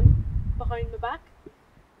everyone behind my back?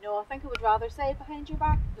 No, I think I would rather say it behind your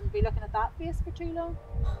back than be looking at that face for too long.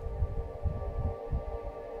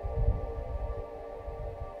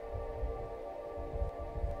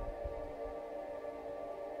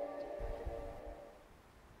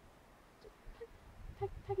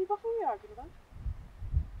 Peggy, what were we arguing about?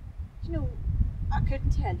 Do you know, I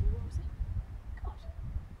couldn't tell you, Rosie. God,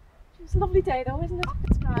 it's a lovely day though, isn't it?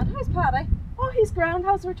 It's grand. How's Paddy? Oh, he's grand.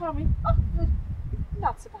 How's our Tommy? Oh,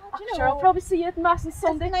 not so bad. You know, sure, I'll probably see you at Mass on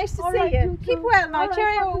Sunday. It's nice to All see right, you. Keep well now. Right,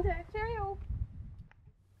 Cheerio. Cheerio.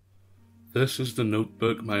 This is the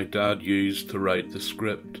notebook my dad used to write the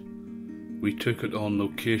script. We took it on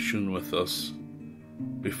location with us.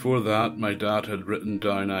 Before that, my dad had written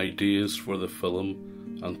down ideas for the film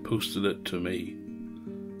and posted it to me.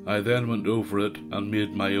 I then went over it and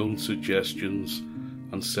made my own suggestions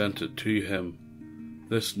and sent it to him.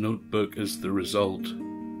 This notebook is the result.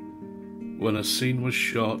 When a scene was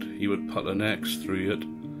shot, he would put an X through it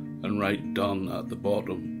and write "done" at the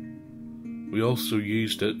bottom. We also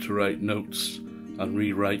used it to write notes and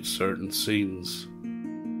rewrite certain scenes.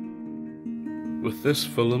 With this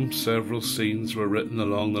film, several scenes were written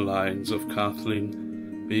along the lines of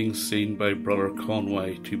Kathleen being seen by Brother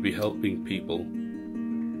Conway to be helping people.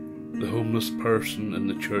 The homeless person in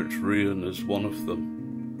the church ruin is one of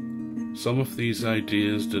them. Some of these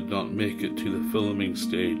ideas did not make it to the filming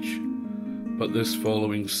stage, but this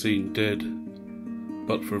following scene did.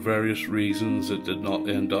 But for various reasons it did not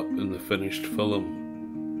end up in the finished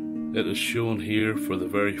film. It is shown here for the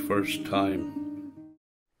very first time.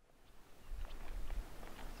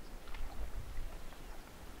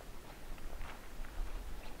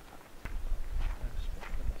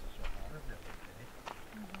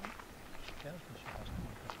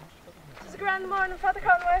 It's a grand morning, Father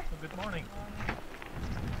Conway. Good morning.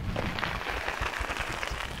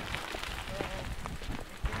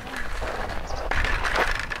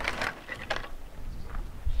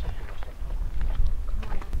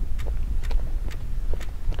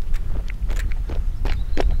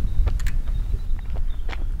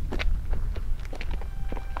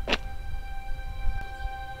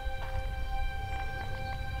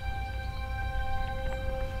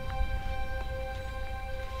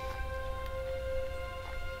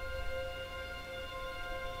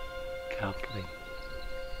 Kathleen.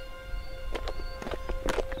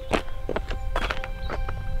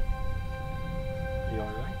 Are you all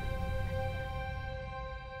right?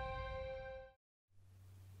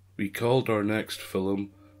 We called our next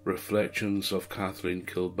film Reflections of Kathleen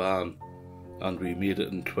Kilbane, and we made it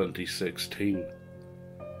in 2016.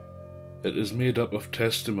 It is made up of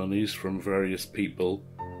testimonies from various people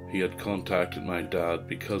who had contacted my dad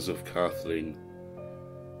because of Kathleen.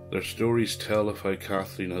 Their stories tell of how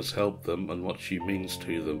Kathleen has helped them and what she means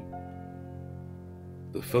to them.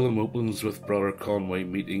 The film opens with Brother Conway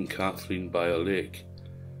meeting Kathleen by a lake.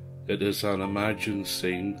 It is an imagined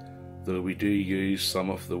scene, though we do use some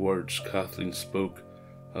of the words Kathleen spoke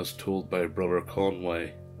as told by Brother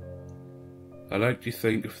Conway. I like to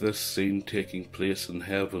think of this scene taking place in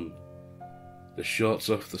heaven. The shots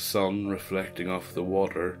of the sun reflecting off the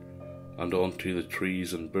water and onto the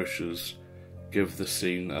trees and bushes give the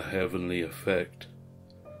scene a heavenly effect.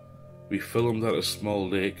 We filmed at a small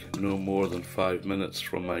lake no more than 5 minutes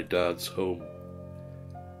from my dad's home.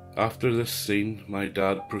 After this scene, my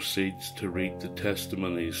dad proceeds to read the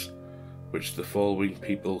testimonies which the following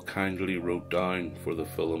people kindly wrote down for the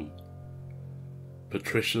film.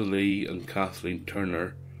 Patricia Lee and Kathleen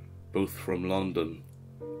Turner, both from London.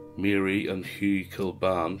 Mary and Hugh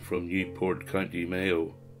Kilbane from Newport, County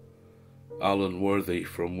Mayo. Alan Worthy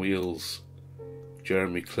from Wales.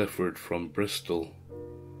 Jeremy Clifford from Bristol.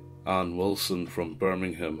 Anne Wilson from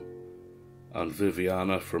Birmingham. And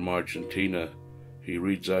Viviana from Argentina, who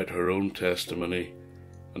reads out her own testimony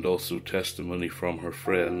and also testimony from her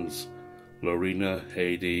friends Lorena,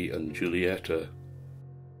 Heidi and Julieta.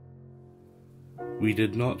 We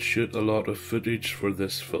did not shoot a lot of footage for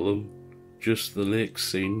this film, just the lake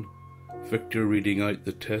scene, Victor reading out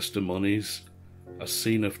the testimonies, a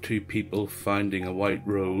scene of 2 people finding a white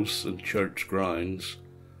rose in church grounds,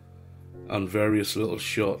 and various little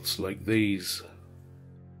shots like these.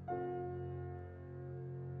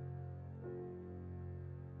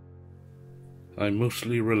 I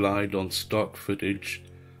mostly relied on stock footage,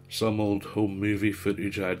 some old home movie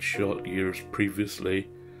footage I had shot years previously,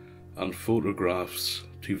 and photographs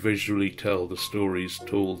to visually tell the stories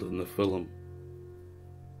told in the film.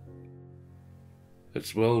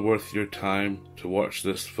 It's well worth your time to watch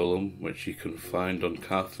this film, which you can find on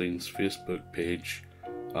Kathleen's Facebook page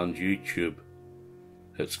and YouTube.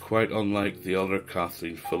 It's quite unlike the other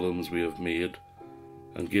Kathleen films we have made,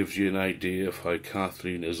 and gives you an idea of how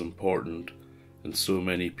Kathleen is important in so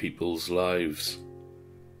many people's lives.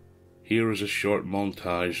 Here is a short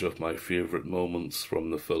montage of my favourite moments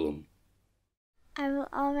from the film. I will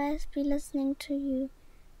always be listening to you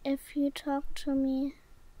if you talk to me.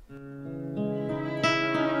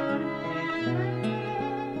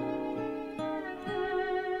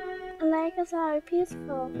 Lake is very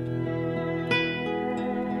peaceful.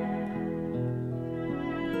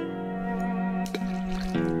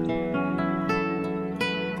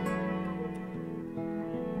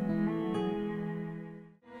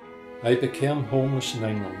 I became homeless in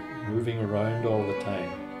England, moving around all the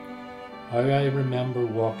time. How I remember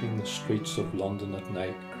walking the streets of London at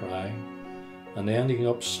night crying, and ending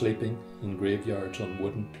up sleeping in graveyards on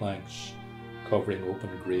wooden planks, covering open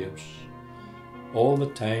graves. All the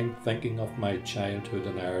time thinking of my childhood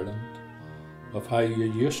in Ireland, of how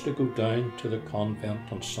you used to go down to the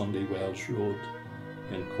convent on Sunday Wells Road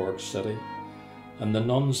in Cork City, and the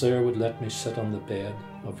nuns there would let me sit on the bed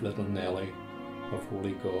of little Nellie of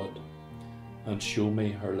Holy God and show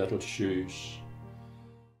me her little shoes.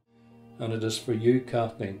 And it is for you,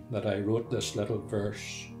 Kathleen, that I wrote this little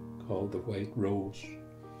verse called The White Rose.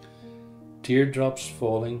 Teardrops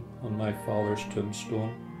falling on my father's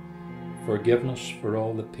tombstone, forgiveness for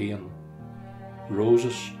all the pain.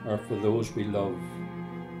 Roses are for those we love,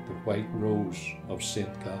 the white rose of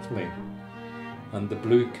St. Kathleen, and the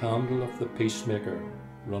blue candle of the peacemaker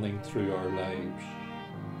running through our lives.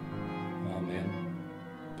 Amen.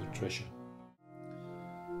 Patricia.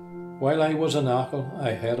 While I was in Achill, I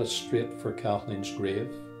headed straight for Kathleen's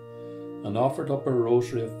grave and offered up a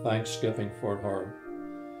rosary of thanksgiving for her.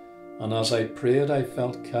 And as I prayed, I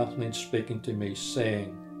felt Kathleen speaking to me,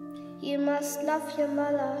 saying, You must love your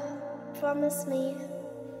mother, promise me.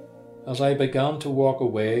 As I began to walk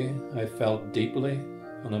away, I felt deeply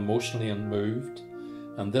and emotionally unmoved,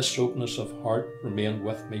 and this openness of heart remained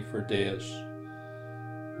with me for days.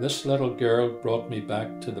 This little girl brought me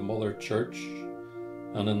back to the Mother Church,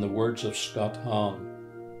 and in the words of Scott Hahn,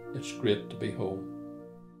 it's great to be home.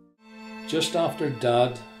 Just after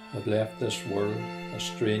Dad had left this world, a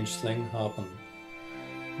strange thing happened.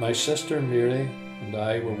 My sister Mary and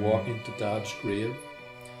I were walking to Dad's grave,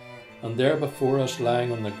 and there before us,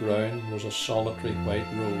 lying on the ground, was a solitary white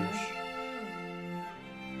rose.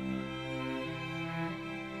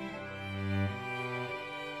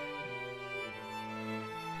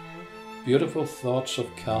 Beautiful thoughts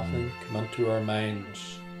of Kathleen come into our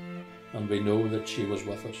minds, and we know that she was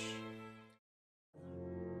with us.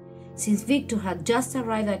 Since Victor had just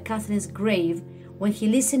arrived at Kathleen's grave when he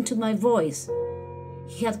listened to my voice,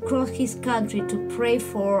 he had crossed his country to pray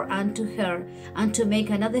for and to her and to make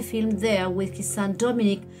another film there with his son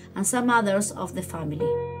Dominic and some others of the family.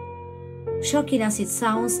 Shocking as it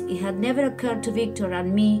sounds, it had never occurred to Victor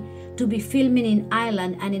and me to be filming in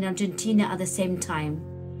Ireland and in Argentina at the same time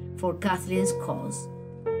for Kathleen's cause.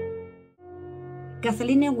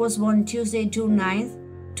 Kathleen was born Tuesday, June 9th,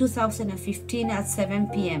 2015 at 7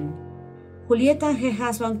 p.m. Julieta and her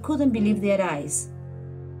husband couldn't believe their eyes.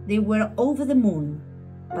 They were over the moon,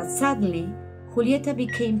 but suddenly Julieta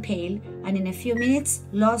became pale and in a few minutes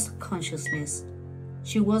lost consciousness.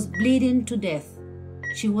 She was bleeding to death.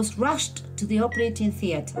 She was rushed to the operating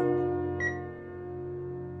theater.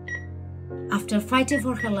 After fighting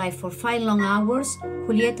for her life for 5 long hours,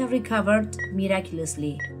 Julieta recovered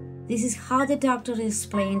miraculously. This is how the doctor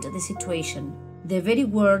explained the situation, the very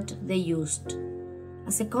word they used.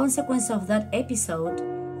 As a consequence of that episode,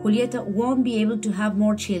 Julieta won't be able to have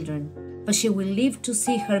more children, but she will live to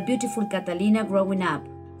see her beautiful Catalina growing up,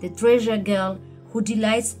 the treasure girl who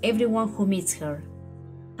delights everyone who meets her.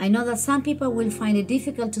 I know that some people will find it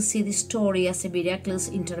difficult to see this story as a miraculous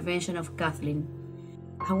intervention of Kathleen.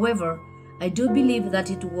 However, I do believe that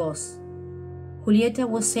it was. Julieta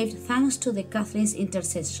was saved thanks to the Kathleen's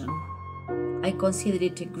intercession. I consider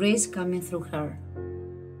it a grace coming through her.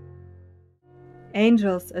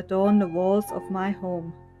 Angels adorn the walls of my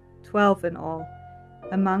home, 12 in all.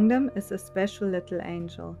 Among them is a special little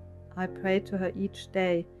angel. I pray to her each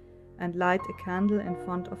day and light a candle in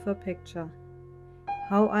front of her picture.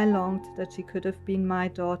 How I longed that she could have been my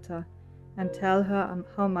daughter and tell her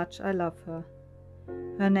how much I love her.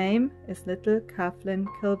 Her name is little Kathleen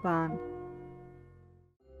Kilbane.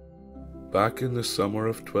 Back in the summer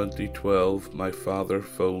of 2012, my father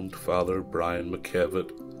phoned Father Brian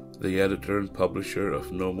McKevitt, the editor and publisher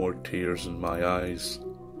of No More Tears in My Eyes.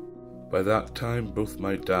 By that time, both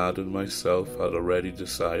my dad and myself had already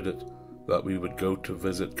decided that we would go to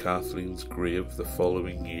visit Kathleen's grave the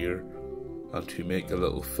following year and to make a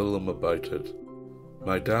little film about it.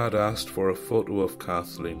 My dad asked for a photo of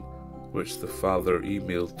Kathleen, which the father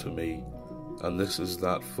emailed to me, and this is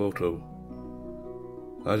that photo.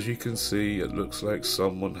 As you can see, it looks like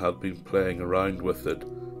someone had been playing around with it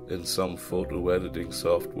in some photo editing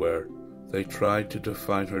software. They tried to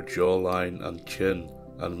define her jawline and chin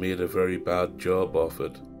and made a very bad job of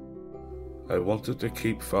it. I wanted to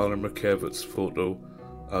keep Father McKevitt's photo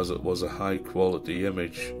as it was a high quality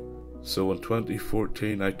image, so in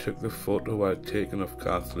 2014 I took the photo I'd taken of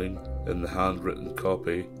Kathleen in the handwritten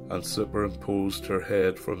copy and superimposed her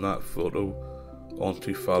head from that photo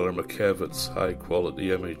onto Father McKevitt's high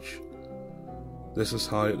quality image. This is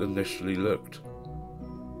how it initially looked,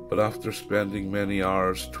 but after spending many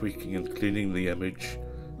hours tweaking and cleaning the image,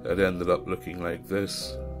 it ended up looking like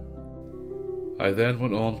this. I then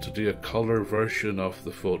went on to do a colour version of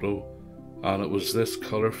the photo, and it was this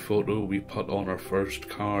colour photo we put on our first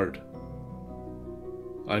card.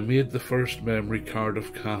 I made the first memory card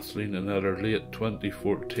of Kathleen in either late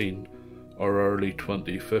 2014 or early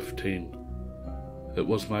 2015. It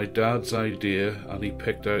was my dad's idea, and he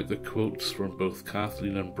picked out the quotes from both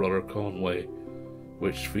Kathleen and Brother Conway,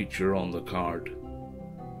 which feature on the card.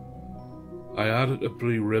 I added a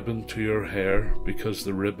blue ribbon to her hair because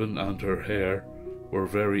the ribbon and her hair were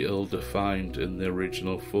very ill-defined in the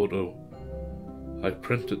original photo. I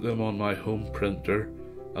printed them on my home printer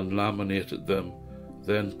and laminated them,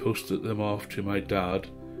 then posted them off to my dad,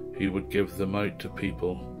 who would give them out to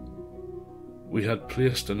people. We had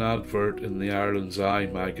placed an advert in the Ireland's Eye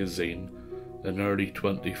magazine in early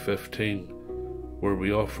 2015, where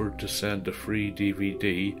we offered to send a free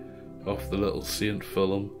DVD of the Little Saint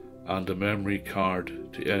film and a memory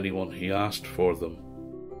card to anyone who asked for them.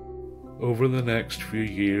 Over the next few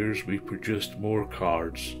years we produced more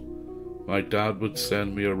cards. My dad would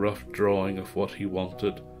send me a rough drawing of what he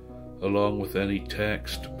wanted, along with any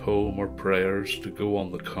text, poem or prayers to go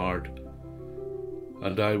on the card,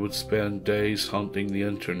 and I would spend days hunting the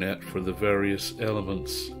internet for the various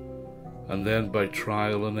elements, and then by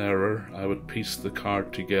trial and error I would piece the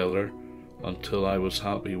card together until I was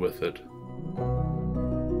happy with it.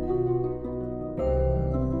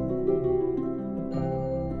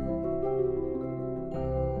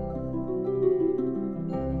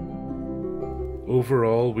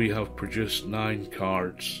 Overall, we have produced 9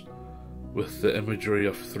 cards, with the imagery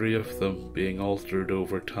of 3 of them being altered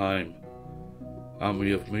over time, and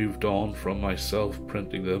we have moved on from myself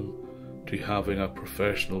printing them to having a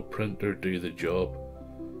professional printer do the job,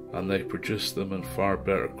 and they produce them in far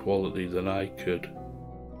better quality than I could.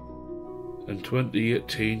 In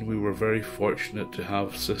 2018 we were very fortunate to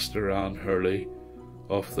have Sister Anne Hurley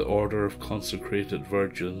of the Order of Consecrated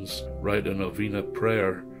Virgins write a novena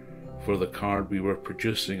prayer for the card we were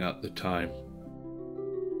producing at the time.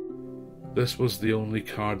 This was the only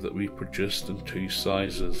card that we produced in 2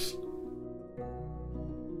 sizes.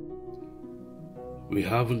 We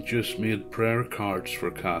haven't just made prayer cards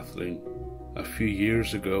for Kathleen. A few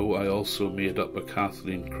years ago I also made up a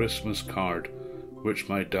Kathleen Christmas card which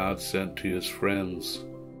my dad sent to his friends,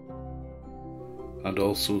 and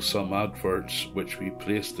also some adverts which we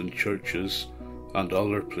placed in churches and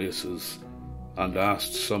other places and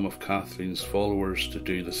asked some of Kathleen's followers to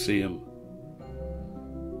do the same.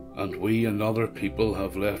 And we and other people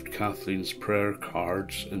have left Kathleen's prayer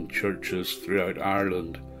cards in churches throughout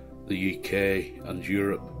Ireland, the UK and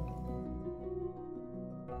Europe.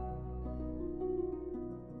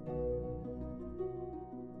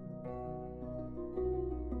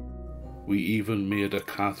 We even made a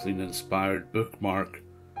Kathleen-inspired bookmark,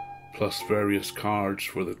 plus various cards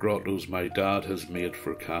for the grottos my dad has made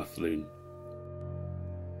for Kathleen.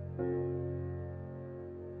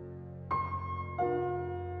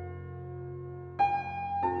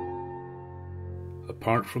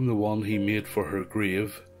 Apart from the one he made for her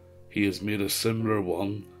grave, he has made a similar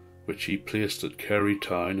one which he placed at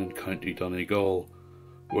Kerrytown in County Donegal,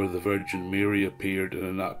 where the Virgin Mary appeared in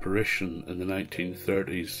an apparition in the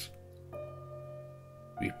 1930s.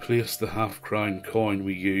 We placed the half-crown coin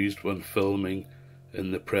we used when filming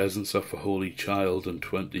In the Presence of a Holy Child in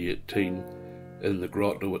 2018 in the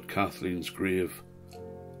grotto at Kathleen's grave,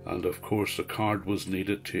 and of course a card was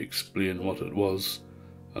needed to explain what it was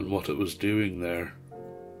and what it was doing there.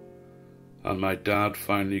 And my dad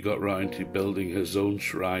finally got round to building his own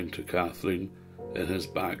shrine to Kathleen in his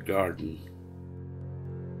back garden.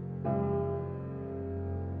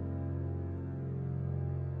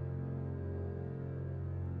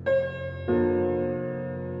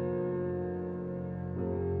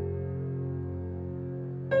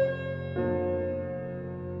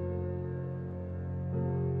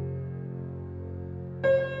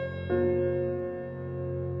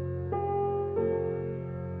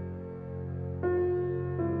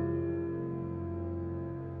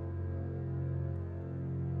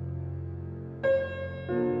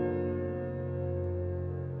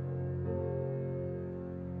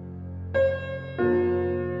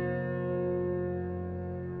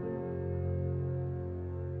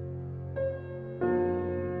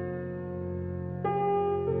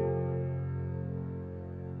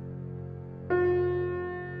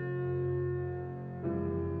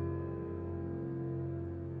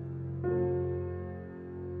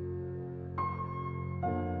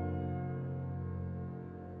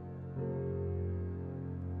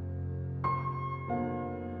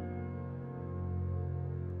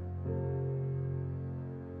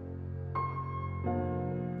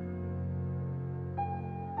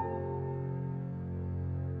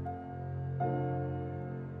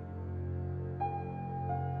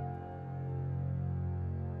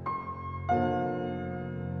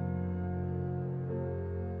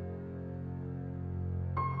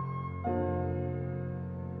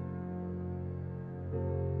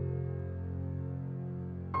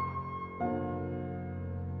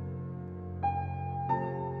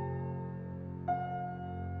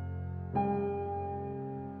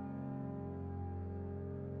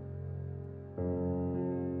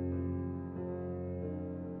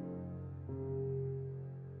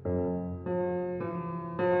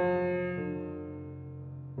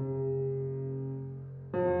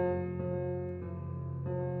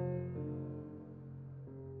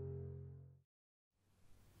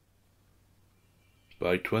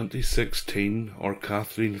 By 2016, our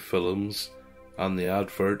Kathleen films and the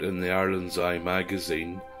advert in the Ireland's Eye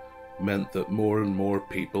magazine meant that more and more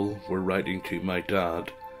people were writing to my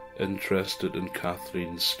dad interested in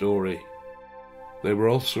Kathleen's story. They were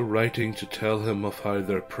also writing to tell him of how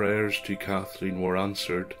their prayers to Kathleen were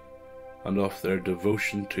answered and of their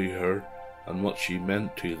devotion to her and what she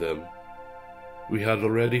meant to them. We had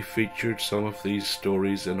already featured some of these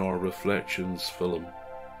stories in our Reflections film.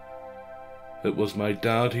 It was my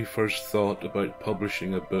dad who first thought about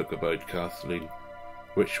publishing a book about Kathleen,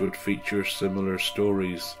 which would feature similar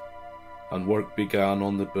stories, and work began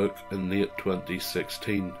on the book in late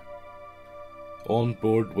 2016. On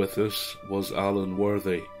board with us was Alan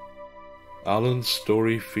Worthy. Alan's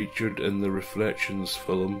story featured in the Reflections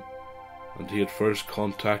film, and he had first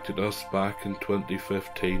contacted us back in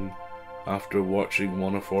 2015 after watching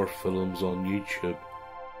one of our films on YouTube.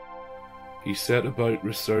 He set about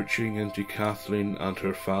researching into Kathleen and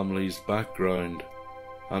her family's background,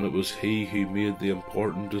 and it was he who made the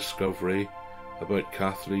important discovery about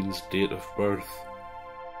Kathleen's date of birth.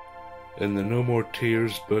 In the No More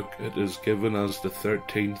Tears book it is given as the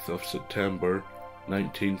 13th of September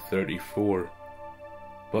 1934,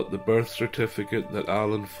 but the birth certificate that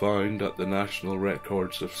Alan found at the National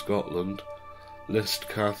Records of Scotland lists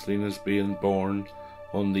Kathleen as being born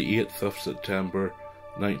on the 8th of September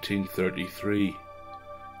 1933.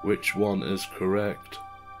 Which one is correct?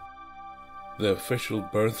 The official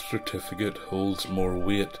birth certificate holds more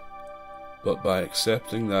weight, but by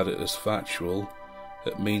accepting that it is factual,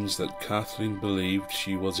 it means that Kathleen believed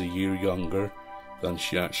she was a year younger than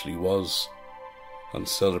she actually was, and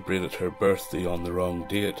celebrated her birthday on the wrong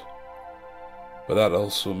date. But that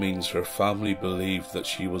also means her family believed that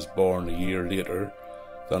she was born a year later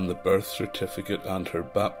than the birth certificate and her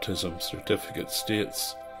baptism certificate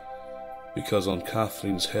states, because on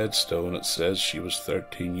Kathleen's headstone it says she was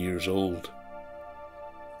 13 years old.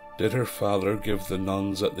 Did her father give the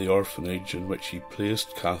nuns at the orphanage in which he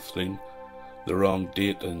placed Kathleen the wrong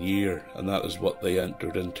date and year, and that is what they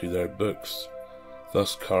entered into their books,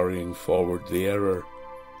 thus carrying forward the error?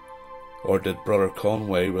 Or did Brother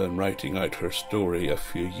Conway, when writing out her story a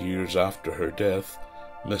few years after her death,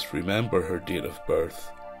 misremember her date of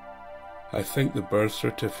birth? I think the birth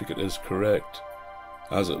certificate is correct,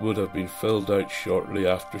 as it would have been filled out shortly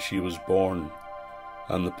after she was born,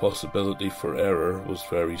 and the possibility for error was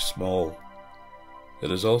very small.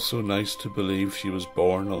 It is also nice to believe she was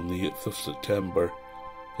born on the 8th of September,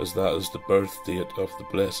 as that is the birth date of the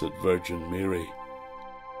Blessed Virgin Mary.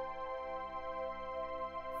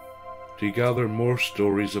 To gather more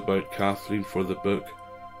stories about Kathleen for the book,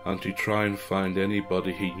 and to try and find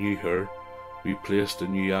anybody who knew her, we placed a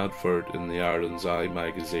new advert in the Ireland's Eye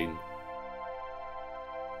magazine.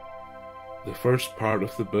 The first part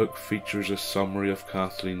of the book features a summary of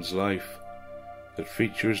Kathleen's life. It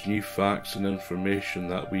features new facts and information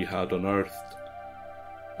that we had unearthed,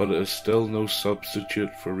 but it is still no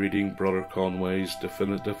substitute for reading Brother Conway's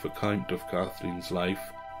definitive account of Kathleen's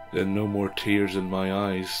life in No More Tears in My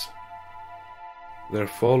Eyes. There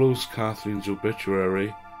follows Kathleen's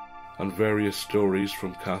obituary and various stories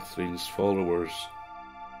from Kathleen's followers.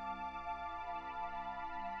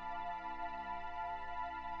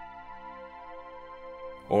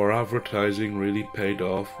 Our advertising really paid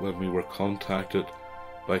off when we were contacted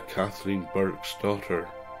by Kathleen Burke's daughter.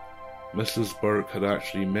 Mrs. Burke had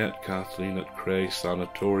actually met Kathleen at Cray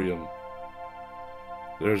Sanatorium.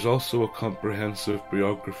 There is also a comprehensive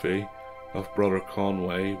biography of Brother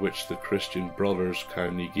Conway which the Christian Brothers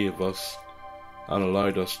kindly gave us and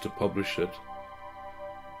allowed us to publish it.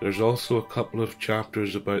 There's also a couple of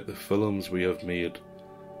chapters about the films we have made,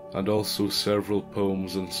 and also several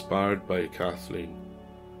poems inspired by Kathleen,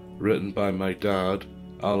 written by my dad,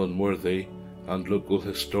 Alan Worthy, and local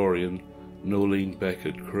historian Nolene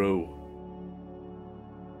Beckett-Crowe.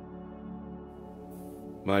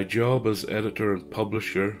 My job as editor and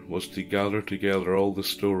publisher was to gather together all the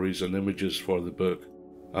stories and images for the book,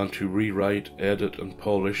 and to rewrite, edit and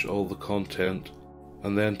polish all the content,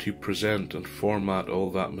 and then to present and format all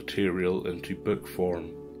that material into book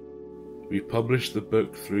form. We published the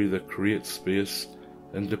book through the CreateSpace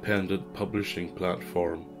independent publishing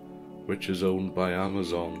platform, which is owned by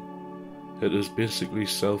Amazon. It is basically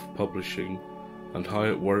self-publishing, and how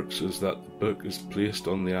it works is that the book is placed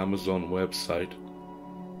on the Amazon website,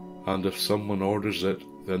 and if someone orders it,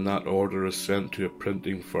 then that order is sent to a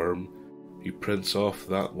printing firm who prints off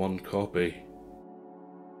that one copy.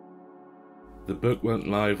 The book went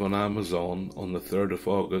live on Amazon on the 3rd of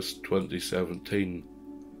August 2017.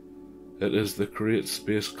 It is the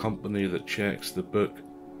CreateSpace company that checks the book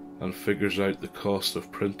and figures out the cost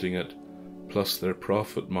of printing it, plus their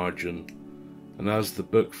profit margin, and as the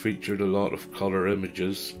book featured a lot of colour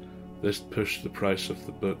images, this pushed the price of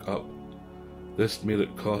the book up. This made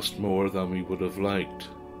it cost more than we would have liked.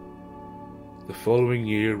 The following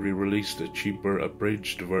year we released a cheaper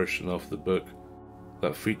abridged version of the book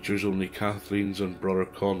that features only Kathleen's and Brother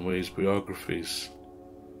Conway's biographies.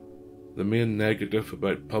 The main negative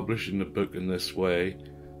about publishing the book in this way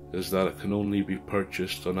is that it can only be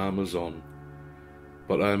purchased on Amazon,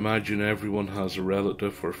 but I imagine everyone has a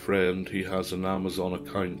relative or friend who has an Amazon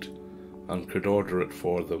account and could order it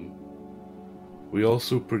for them. We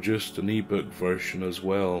also produced an ebook version as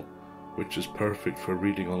well, which is perfect for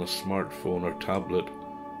reading on a smartphone or tablet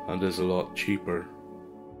and is a lot cheaper.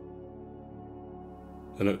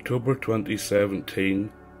 In October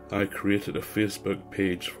 2017, I created a Facebook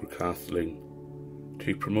page for Kathleen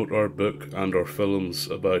to promote our book and our films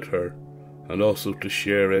about her, and also to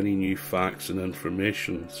share any new facts and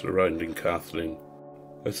information surrounding Kathleen.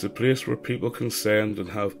 It's a place where people can send and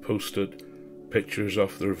have posted pictures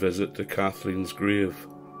of their visit to Kathleen's grave,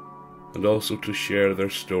 and also to share their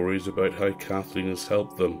stories about how Kathleen has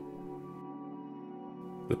helped them.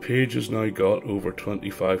 The page has now got over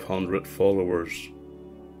 2,500 followers.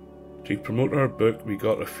 To promote our book, we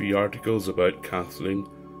got a few articles about Kathleen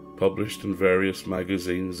published in various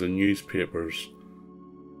magazines and newspapers.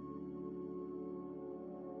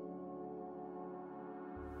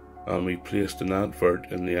 And we placed an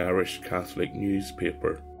advert in the Irish Catholic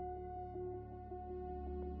newspaper.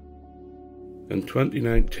 In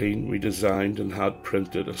 2019, we designed and had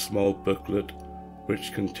printed a small booklet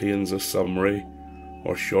which contains a summary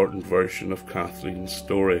or shortened version of Kathleen's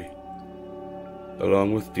story,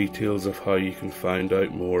 along with details of how you can find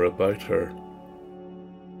out more about her.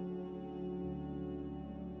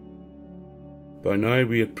 By now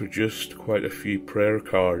we had produced quite a few prayer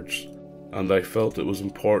cards, and I felt it was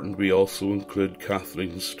important we also include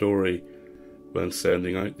Kathleen's story when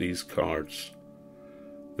sending out these cards.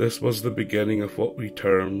 This was the beginning of what we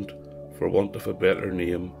termed, for want of a better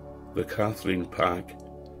name, the Kathleen Pack,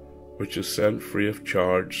 which is sent free of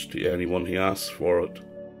charge to anyone who asks for it.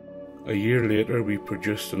 A year later we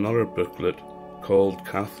produced another booklet called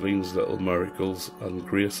Kathleen's Little Miracles and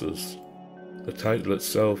Graces. The title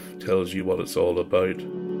itself tells you what it's all about.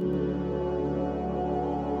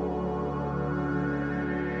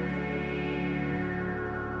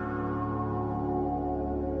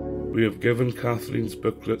 We have given Kathleen's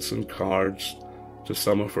booklets and cards to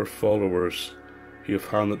some of her followers who have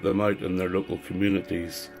handed them out in their local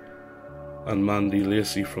communities, and Mandy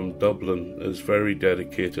Lacey from Dublin is very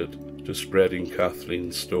dedicated to spreading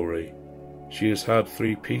Kathleen's story. She has had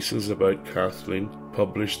 3 pieces about Kathleen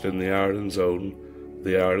published in the Ireland's Own,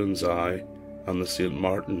 the Ireland's Eye and the St.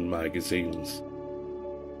 Martin magazines.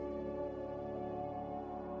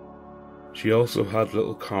 She also had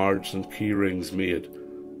little cards and key rings made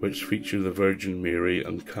which feature the Virgin Mary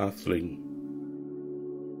and Kathleen.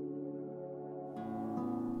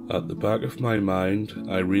 At the back of my mind,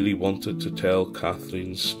 I really wanted to tell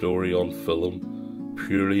Kathleen's story on film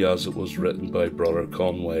purely as it was written by Brother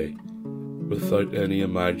Conway, without any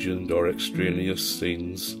imagined or extraneous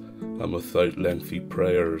scenes and without lengthy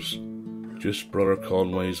prayers, just Brother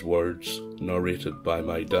Conway's words narrated by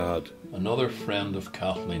my dad. Another friend of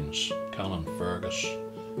Kathleen's, Canon Fergus,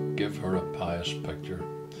 gave her a pious picture.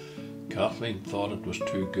 Kathleen thought it was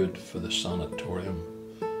too good for the sanatorium,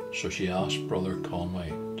 so she asked Brother Conway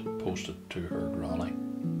to post it to her granny.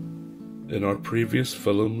 In our previous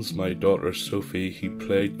films, my daughter Sophie, who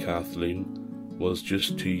played Kathleen, was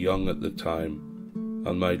just too young at the time,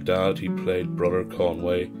 and my dad, who played Brother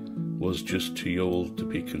Conway, was just too old to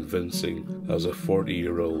be convincing as a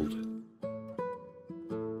 40-year-old.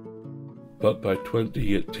 But by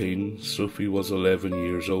 2018, Sophie was 11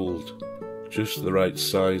 years old, just the right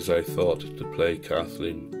size, I thought, to play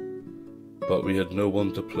Kathleen. But we had no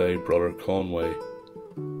one to play Brother Conway.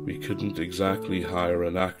 We couldn't exactly hire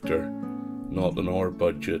an actor, not on our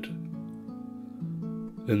budget.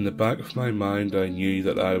 In the back of my mind I knew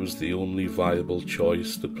that I was the only viable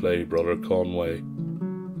choice to play Brother Conway.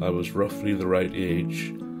 I was roughly the right age,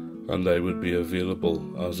 and I would be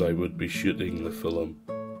available as I would be shooting the film.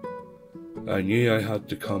 I knew I had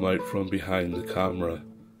to come out from behind the camera,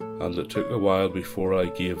 and it took a while before I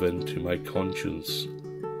gave in to my conscience.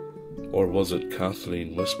 Or was it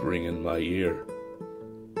Kathleen whispering in my ear,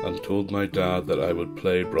 and told my dad that I would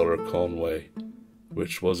play Brother Conway,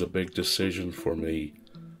 which was a big decision for me,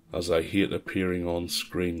 as I hate appearing on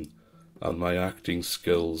screen and my acting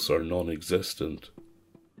skills are non-existent.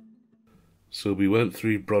 So we went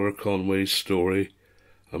through Brother Conway's story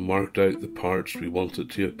and marked out the parts we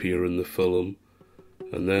wanted to appear in the film,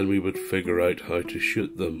 and then we would figure out how to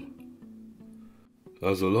shoot them.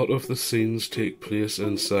 As a lot of the scenes take place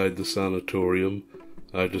inside the sanatorium,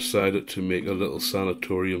 I decided to make a little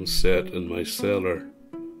sanatorium set in my cellar.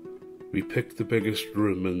 We picked the biggest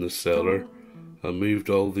room in the cellar and moved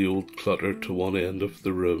all the old clutter to one end of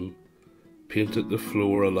the room, painted the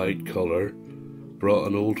floor a light colour, brought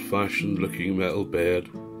an old-fashioned looking metal bed,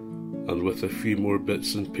 and with a few more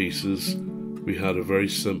bits and pieces we had a very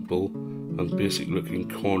simple and basic looking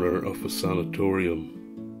corner of a sanatorium.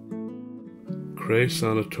 Cray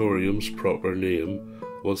Sanatorium's proper name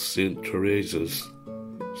was St. Teresa's,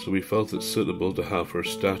 so we felt it suitable to have her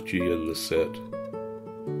statue in the set.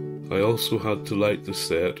 I also had to light the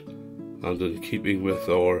set, and in keeping with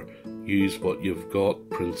our use what you've got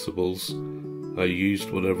principles, I used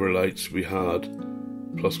whatever lights we had,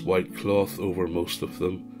 plus white cloth over most of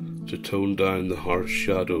them, to tone down the harsh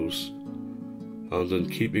shadows. And in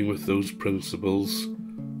keeping with those principles,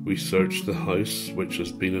 We searched the house, which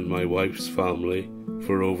has been in my wife's family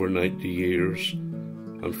for over 90 years,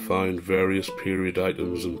 and found various period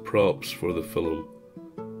items and props for the film.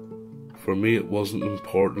 For me, it wasn't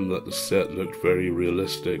important that the set looked very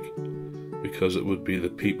realistic, because it would be the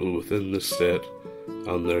people within the set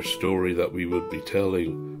and their story that we would be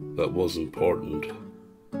telling that was important.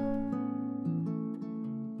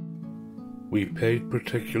 We paid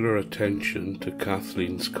particular attention to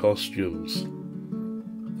Kathleen's costumes.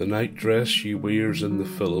 The night dress she wears in the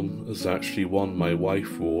film is actually one my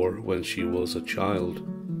wife wore when she was a child.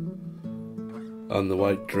 And the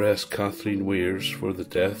white dress Kathleen wears for the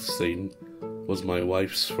death scene was my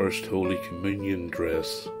wife's first Holy Communion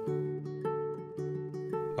dress.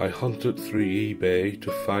 I hunted through eBay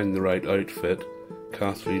to find the right outfit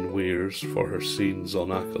Kathleen wears for her scenes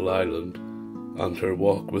on Achill Island and her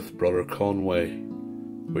walk with Brother Conway,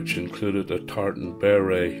 which included a tartan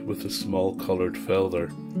beret with a small coloured feather,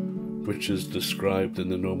 which is described in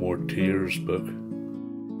the No More Tears book.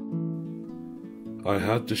 I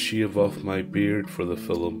had to shave off my beard for the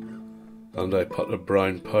film, and I put a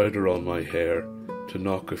brown powder on my hair to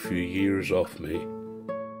knock a few years off me.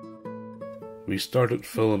 We started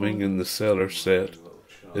filming in the cellar set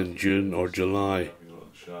in June or July.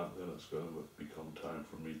 Then it's going to become time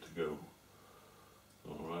for me to go.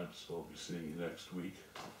 Alright, so I'll be seeing you next week.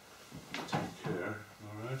 You take care,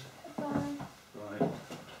 alright? Bye.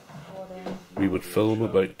 We would film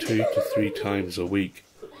about 2 to 3 times a week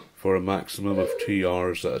for a maximum of 2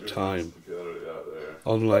 hours at a time.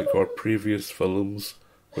 Unlike our previous films,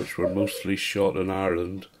 which were mostly shot in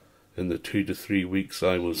Ireland in the 2 to 3 weeks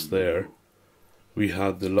I was there, we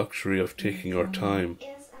had the luxury of taking our time,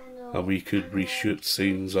 and we could reshoot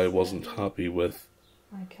scenes I wasn't happy with,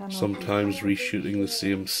 sometimes reshooting the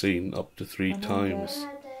same scene up to 3 times.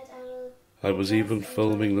 I was even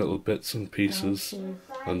filming little bits and pieces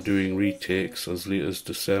and doing retakes as late as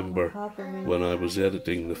December when I was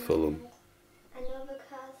editing the film.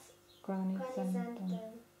 Alright,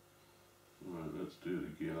 let's do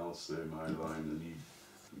it again. I'll say my line and you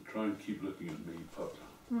try and keep looking at me, Pup.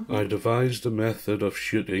 I devised a method of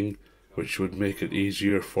shooting which would make it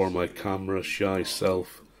easier for my camera-shy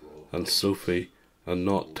self and Sophie and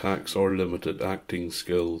not tax our limited acting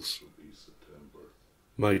skills.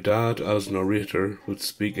 My dad, as narrator, would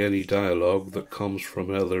speak any dialogue that comes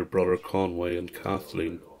from either Brother Conway and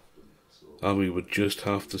Kathleen, and we would just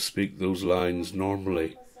have to speak those lines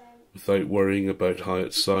normally, without worrying about how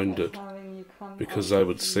it sounded, because I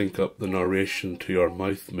would sync up the narration to our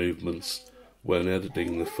mouth movements when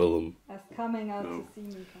editing the film.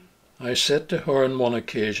 I said to her on one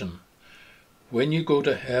occasion, "When you go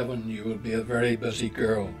to heaven, you will be a very busy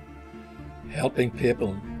girl, helping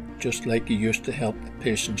people just like you used to help the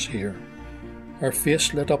patients here." Her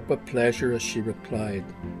face lit up with pleasure as she replied,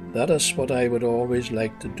 "That is what I would always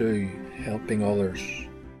like to do, helping others."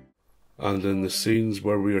 And in the scenes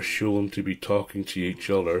where we are shown to be talking to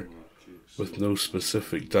each other, with no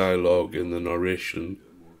specific dialogue in the narration,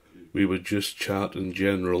 we would just chat in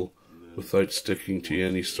general without sticking to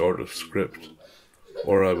any sort of script,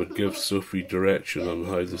 or I would give Sophie direction on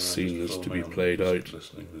how the scene is to be played out.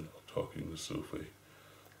 Listening to talking to Sophie.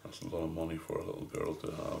 That's a lot of money for a little girl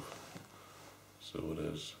to have. So it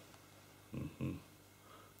is.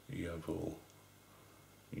 Yeah, bull.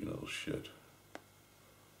 You little shit.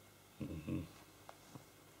 A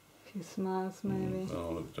few smiles, maybe.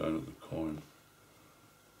 I'll look down at the coin.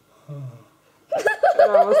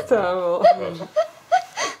 That was terrible.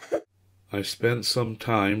 I spent some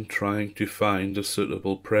time trying to find a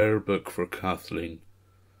suitable prayer book for Kathleen.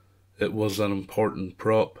 It was an important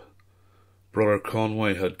prop. Brother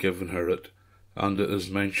Conway had given her it, and it is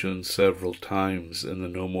mentioned several times in the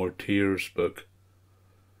No More Tears book.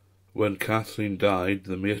 When Kathleen died,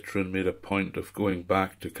 the matron made a point of going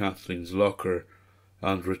back to Kathleen's locker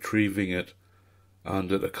and retrieving it,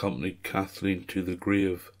 and it accompanied Kathleen to the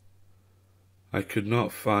grave. I could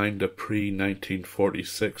not find a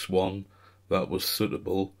pre-1946 one that was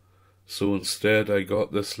suitable, so instead I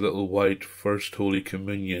got this little white First Holy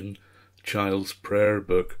Communion child's prayer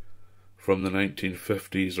book from the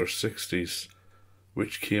 1950s or 60s,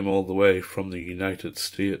 which came all the way from the United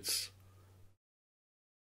States.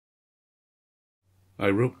 I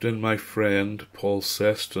roped in my friend Paul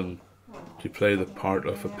Seston to play the part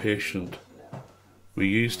of a patient. We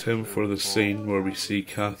used him for the scene where we see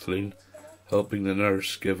Kathleen helping the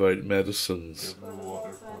nurse give out medicines,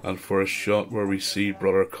 and for a shot where we see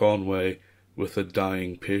Brother Conway with a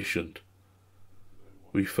dying patient.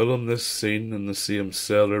 We filmed this scene in the same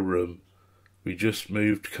cellar room. We just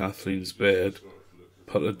moved Kathleen's bed,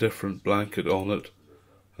 put a different blanket on it,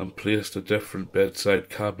 and placed a different bedside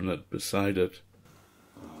cabinet beside it.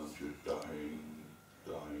 And you're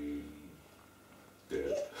dying,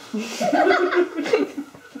 dead.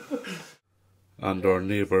 And our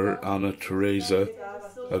neighbour, Anna Teresa,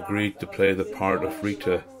 agreed to play the part of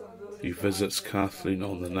Rita, who visits Kathleen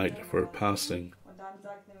on the night of her passing.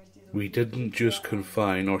 We didn't just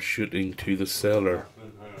confine our shooting to the cellar.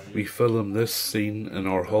 We filmed this scene in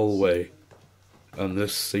our hallway, and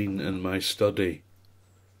this scene in my study.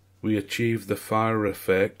 We achieved the fire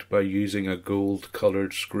effect by using a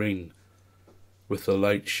gold-coloured screen, with the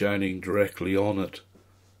light shining directly on it,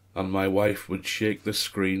 and my wife would shake the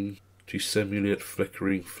screen to simulate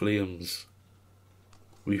flickering flames.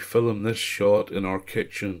 We filmed this shot in our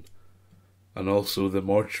kitchen, and also the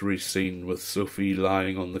mortuary scene with Sophie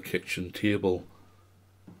lying on the kitchen table,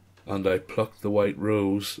 and I plucked the white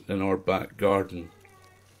rose in our back garden.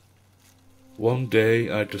 One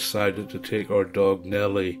day I decided to take our dog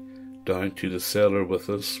Nellie down to the cellar with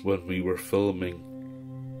us when we were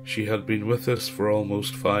filming. She had been with us for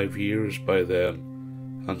almost 5 years by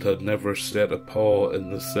then, and had never set a paw in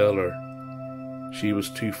the cellar. She was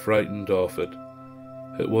too frightened of it.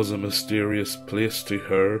 It was a mysterious place to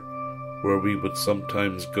her, where we would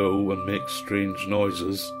sometimes go and make strange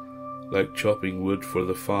noises, like chopping wood for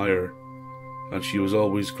the fire, and she was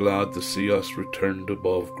always glad to see us returned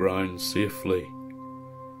above ground safely.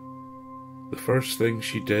 The first thing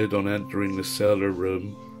she did on entering the cellar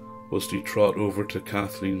room was to trot over to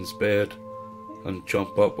Kathleen's bed and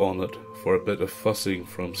jump up on it for a bit of fussing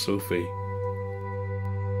from Sophie.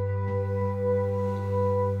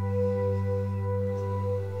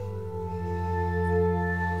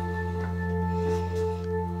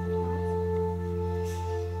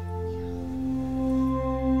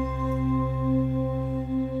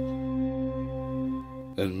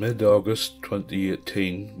 In mid-August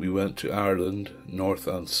 2018, we went to Ireland, north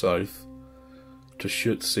and south, to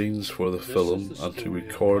shoot scenes for the film and to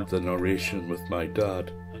record the narration with my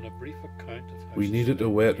dad. We needed a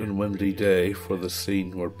wet and windy day for the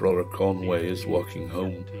scene where Brother Conway is walking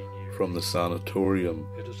home from the sanatorium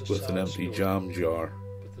with an empty jam jar.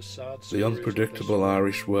 The unpredictable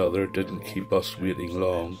Irish weather didn't keep us waiting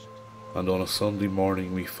long, and on a Sunday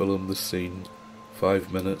morning we filmed the scene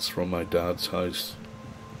 5 minutes from my dad's house.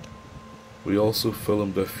 We also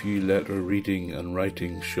filmed a few letter reading and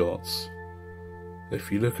writing shots.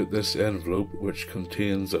 If you look at this envelope, which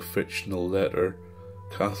contains a fictional letter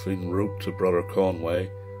Kathleen wrote to Brother Conway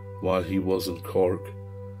while he was in Cork,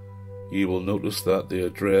 you will notice that the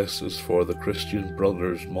address is for the Christian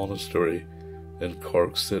Brothers Monastery in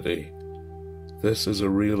Cork City. This is a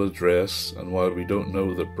real address, and while we don't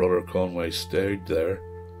know that Brother Conway stayed there,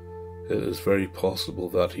 it is very possible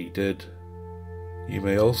that he did. You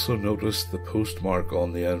may also notice the postmark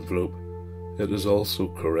on the envelope. It is also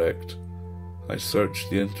correct. I searched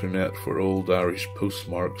the internet for old Irish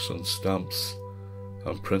postmarks and stamps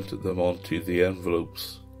and printed them onto the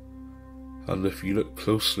envelopes. And if you look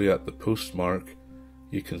closely at the postmark,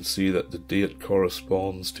 you can see that the date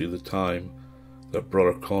corresponds to the time that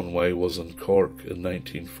Brother Conway was in Cork in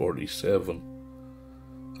 1947.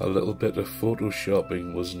 A little bit of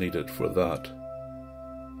photoshopping was needed for that.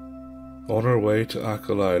 On our way to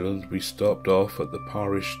Achill Island, we stopped off at the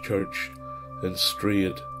parish church in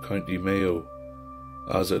Straight, County Mayo,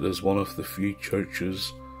 as it is one of the few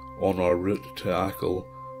churches on our route to Achill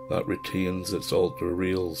that retains its altar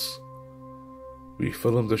rails. We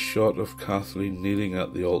filmed a shot of Kathleen kneeling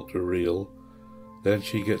at the altar rail, then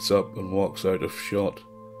she gets up and walks out of shot.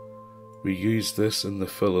 We used this in the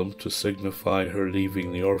film to signify her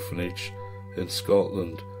leaving the orphanage in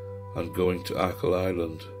Scotland and going to Achill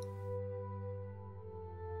Island.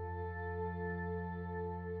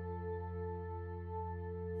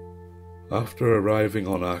 After arriving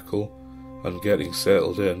on Achill and getting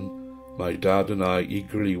settled in, my dad and I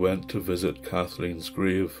eagerly went to visit Kathleen's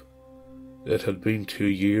grave. It had been 2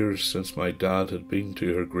 years since my dad had been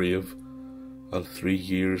to her grave, and 3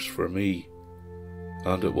 years for me,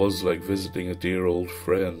 and it was like visiting a dear old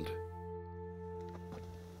friend.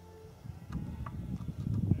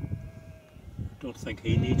 I don't think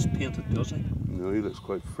he needs painted, does he? No, he looks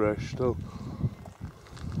quite fresh still.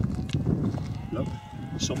 Look,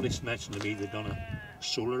 somebody's mentioned to me they've done a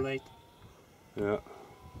solar light. Yeah.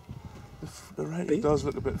 The writing does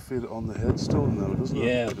look a bit faded on the headstone though, doesn't it?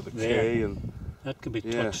 Yeah, Look at the K and that can be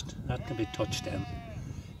touched. That can be touched in.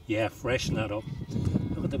 Yeah, freshen that up.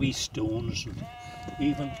 Look at the wee stones, and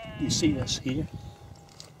even you see this here,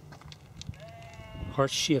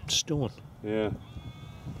 heart-shaped stone. Yeah.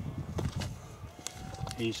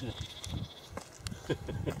 He's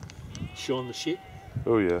showing the shape.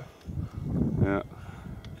 Oh yeah. Yeah.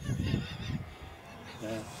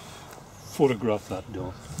 photograph that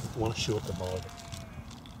down. I want to show it to Molly.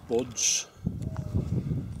 Buds.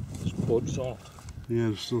 There's buds on it. Yeah,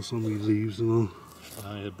 there's still so many leaves and all.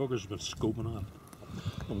 The bugger's been scoping on it.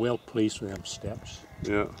 I'm well pleased with them steps.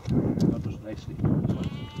 Yeah. That was nicely done.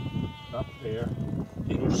 Up there,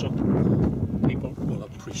 you know, some people will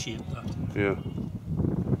appreciate that. Yeah.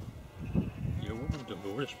 Your woman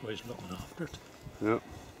Dolores was looking after it. Yeah.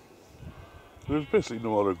 There's basically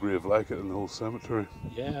no other grave like it in the whole cemetery.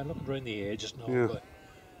 Yeah, looking around the edges now. Yeah. But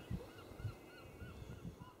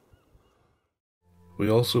We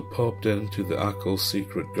also popped into the Ackle's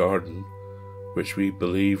secret garden, which we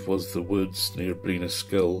believe was the woods near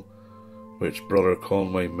Breenaskill, which Brother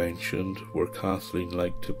Conway mentioned where Kathleen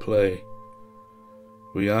liked to play.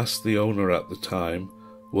 We asked the owner at the time,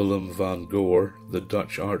 Willem van Goor, the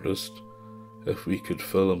Dutch artist, if we could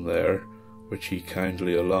film there, which he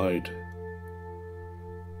kindly allowed.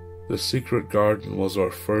 The secret garden was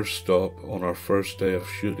our first stop on our first day of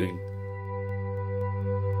shooting.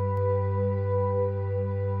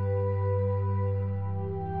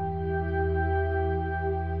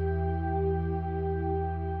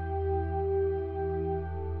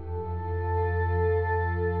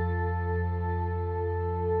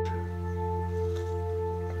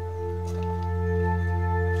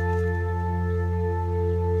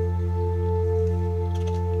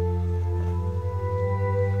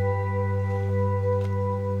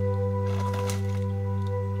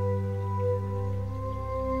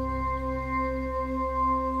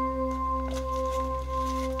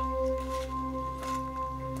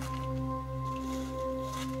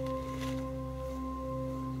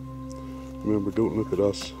 Remember, don't look at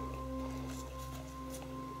us.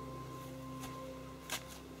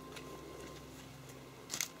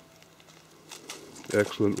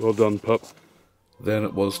 Excellent, well done, pup. Then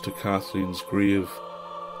it was to Kathleen's grave,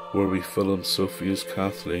 where we filmed Sophia's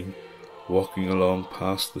Kathleen walking along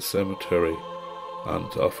past the cemetery,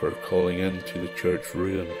 and of her calling into the church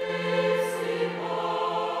ruin.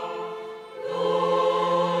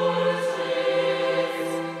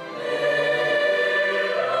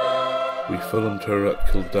 We filmed her at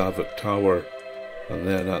Kildavik Tower, and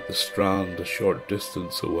then at the Strand a short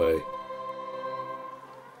distance away.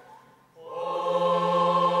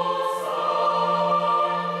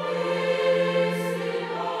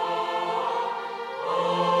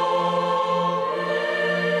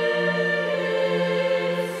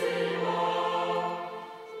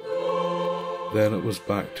 Then it was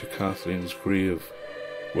back to Kathleen's grave,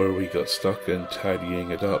 where we got stuck in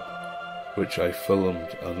tidying it up, which I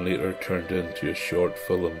filmed and later turned into a short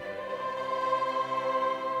film.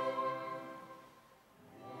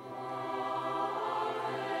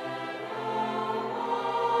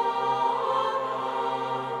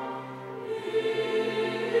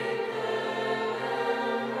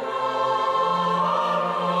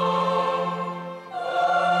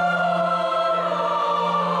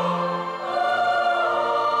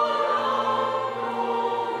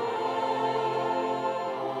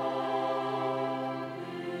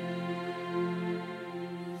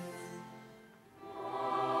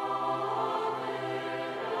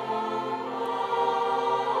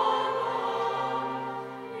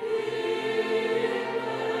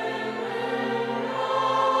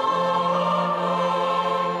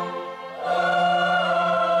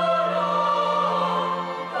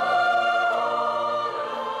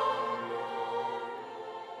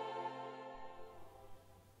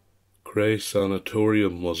 Cray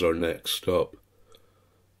Sanatorium was our next stop.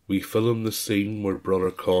 We filmed the scene where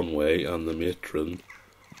Brother Conway and the matron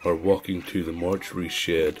are walking to the mortuary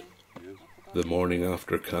shed the morning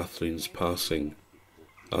after Kathleen's passing,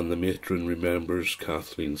 and the matron remembers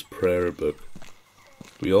Kathleen's prayer book.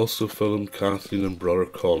 We also filmed Kathleen and Brother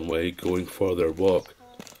Conway going for their walk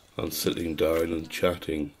and sitting down and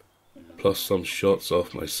chatting, plus some shots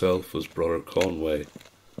of myself as Brother Conway,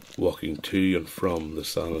 walking to and from the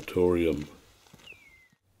sanatorium.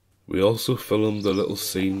 We also filmed the little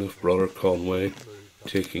scene of Brother Conway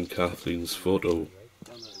taking Kathleen's photo,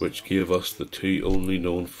 which gave us the two only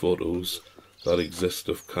known photos that exist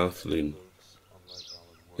of Kathleen.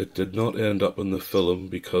 It did not end up in the film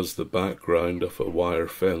because the background of a wire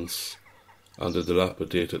fence and a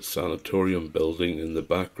dilapidated sanatorium building in the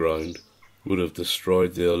background would have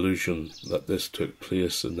destroyed the illusion that this took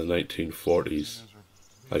place in the 1940s.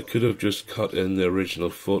 I could have just cut in the original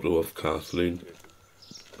photo of Kathleen,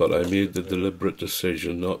 but I made the deliberate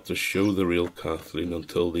decision not to show the real Kathleen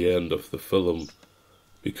until the end of the film,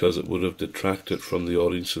 because it would have detracted from the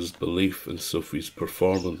audience's belief in Sophie's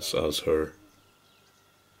performance as her.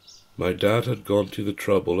 My dad had gone to the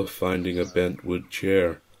trouble of finding a bent wood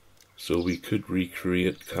chair, so we could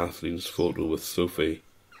recreate Kathleen's photo with Sophie,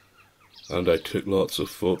 and I took lots of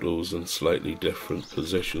photos in slightly different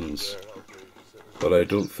positions, but I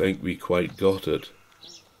don't think we quite got it.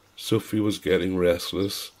 Sophie was getting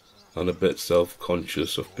restless and a bit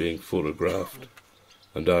self-conscious of being photographed,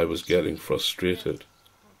 and I was getting frustrated.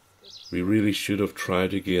 We really should have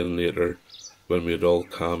tried again later when we had all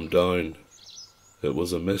calmed down. It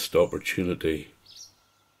was a missed opportunity.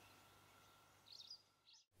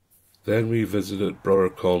 Then we visited Brother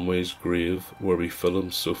Conway's grave, where we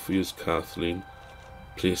filmed Sophie as Kathleen,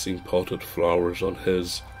 placing potted flowers on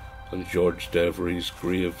his and George Devery's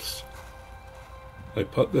graves. I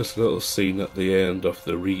put this little scene at the end of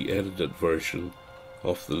the re-edited version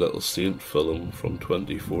of the Little Saint film from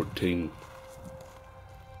 2014.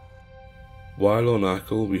 While on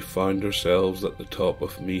Achill, we found ourselves at the top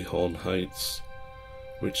of Meehon Heights,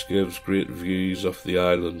 which gives great views of the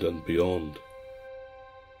island and beyond.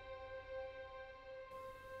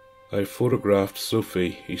 I photographed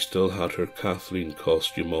Sophie, who still had her Kathleen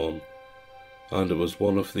costume on, and it was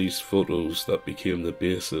one of these photos that became the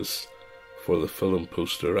basis for the film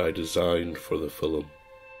poster I designed for the film.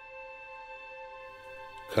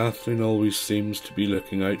 Kathleen always seems to be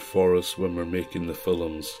looking out for us when we're making the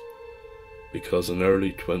films, because in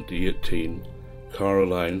early 2018,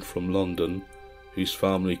 Caroline from London, whose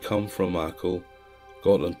family come from Achill,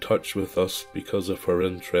 got in touch with us because of her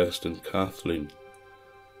interest in Kathleen,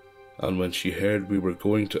 and when she heard we were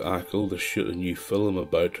going to Achill to shoot a new film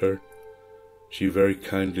about her, she very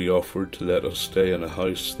kindly offered to let us stay in a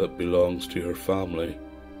house that belongs to her family.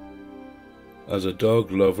 As a dog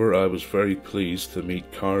lover, I was very pleased to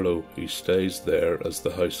meet Carlo, who stays there as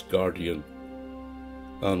the house guardian,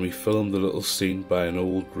 and we filmed a little scene by an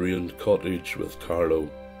old ruined cottage with Carlo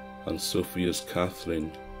and Sophie as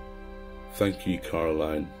Kathleen. Thank you,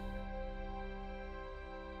 Caroline.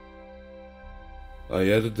 I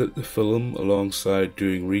edited the film alongside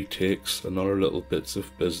doing retakes and other little bits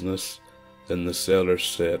of business in the cellar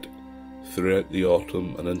set throughout the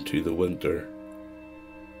autumn and into the winter.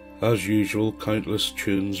 As usual, countless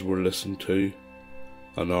tunes were listened to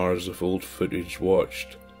and hours of old footage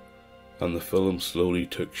watched, and the film slowly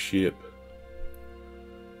took shape.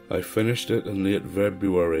 I finished it in late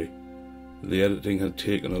February. The editing had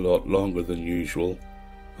taken a lot longer than usual,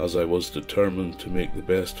 as I was determined to make the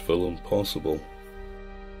best film possible.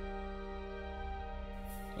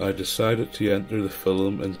 I decided to enter the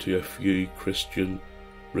film into a few Christian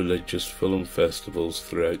religious film festivals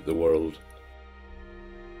throughout the world.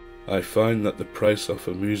 I found that the price of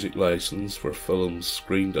a music license for films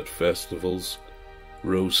screened at festivals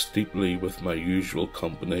rose steeply with my usual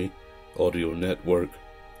company, Audio Network,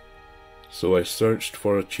 so I searched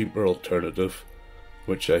for a cheaper alternative,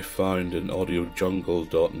 which I found in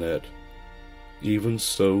audiojungle.net. Even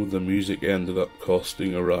so, the music ended up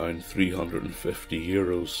costing around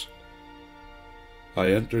 €350. I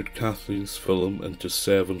entered Kathleen's film into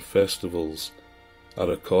 7 festivals at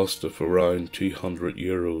a cost of around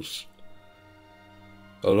 €200.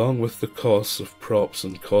 Along with the costs of props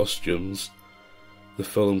and costumes, the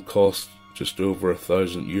film cost just over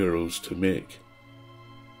 €1,000 to make.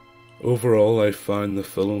 Overall, I found the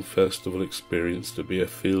film festival experience to be a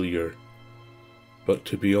failure. But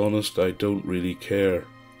to be honest, I don't really care.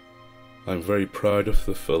 I'm very proud of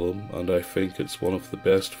the film, and I think it's one of the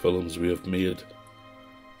best films we have made,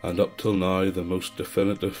 and up till now the most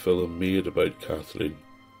definitive film made about Kathleen.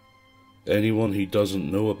 Anyone who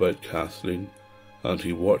doesn't know about Kathleen and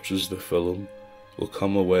who watches the film will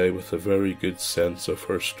come away with a very good sense of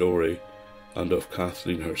her story and of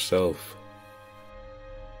Kathleen herself.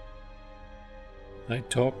 I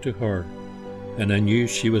talked to her, and I knew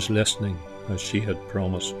she was listening, as she had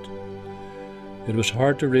promised. It was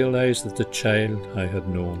hard to realise that the child I had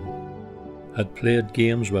known, had played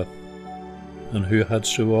games with, and who had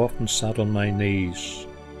so often sat on my knees,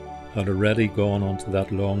 had already gone on to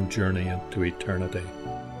that long journey into eternity,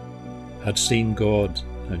 had seen God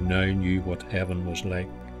and now knew what heaven was like.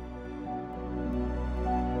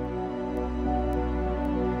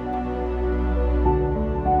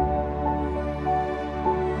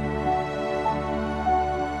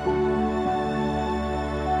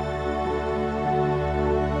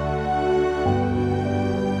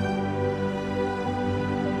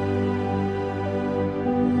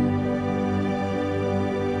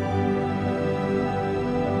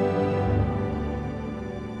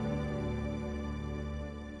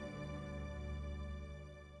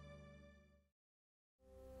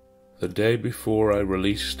 The day before I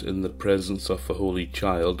released In the Presence of a Holy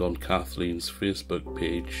Child on Kathleen's Facebook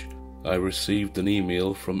page, I received an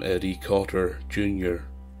email from Eddie Cotter Jr.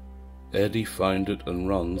 Eddie founded and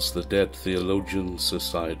runs the Dead Theologians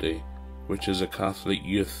Society, which is a Catholic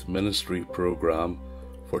youth ministry program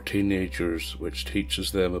for teenagers which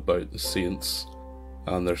teaches them about the saints,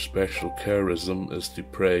 and their special charism is to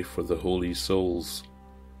pray for the holy souls.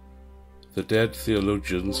 The Dead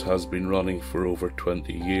Theologians has been running for over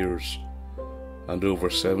 20 years, and over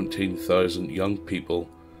 17,000 young people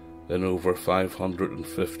in over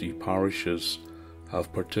 550 parishes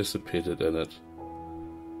have participated in it.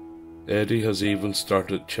 Eddie has even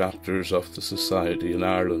started chapters of the society in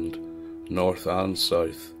Ireland, north and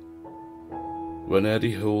south. When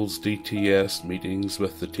Eddie holds DTS meetings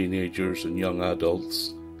with the teenagers and young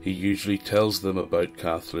adults, he usually tells them about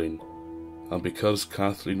Kathleen, and because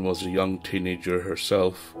Kathleen was a young teenager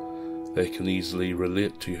herself, they can easily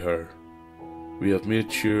relate to her. We have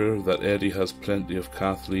made sure that Eddie has plenty of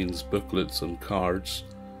Kathleen's booklets and cards,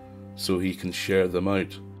 so he can share them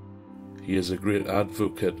out. He is a great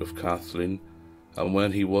advocate of Kathleen, and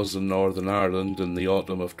when he was in Northern Ireland in the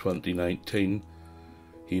autumn of 2019,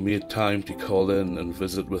 he made time to call in and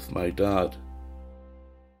visit with my dad.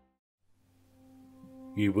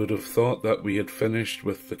 You would have thought that we had finished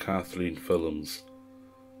with the Kathleen films.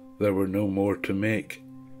 There were no more to make.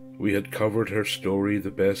 We had covered her story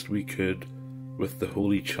the best we could with the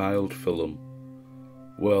Holy Child film.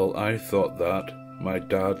 Well, I thought that. My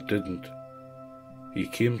dad didn't. He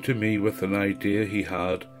came to me with an idea he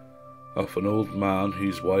had of an old man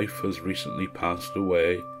whose wife has recently passed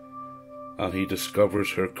away, and he discovers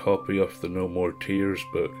her copy of the No More Tears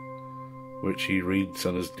book, which he reads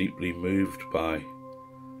and is deeply moved by.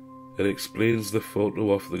 It explains the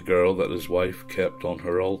photo of the girl that his wife kept on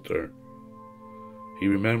her altar. He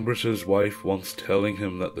remembers his wife once telling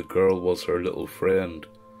him that the girl was her little friend,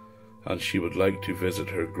 and she would like to visit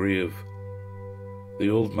her grave. The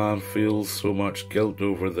old man feels so much guilt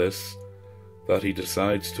over this that he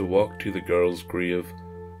decides to walk to the girl's grave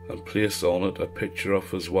and place on it a picture of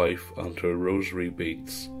his wife and her rosary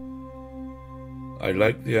beads. I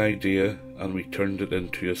liked the idea and we turned it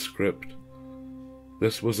into a script.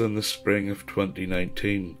 This was in the spring of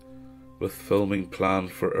 2019, with filming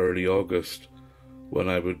planned for early August, when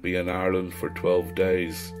I would be in Ireland for 12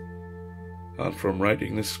 days. And from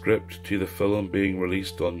writing the script to the film being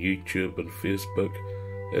released on YouTube and Facebook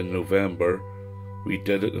in November, we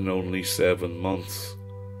did it in only 7 months.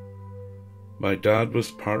 My dad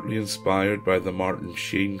was partly inspired by the Martin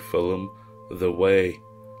Sheen film The Way,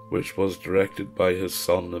 which was directed by his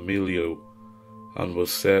son Emilio, and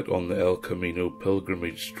was set on the El Camino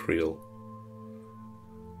pilgrimage trail.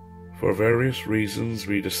 For various reasons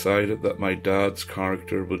we decided that my dad's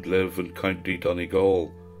character would live in County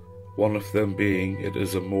Donegal, one of them being it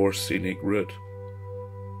is a more scenic route.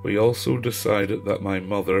 We also decided that my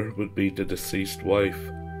mother would be the deceased wife.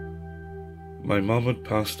 My mum had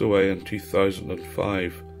passed away in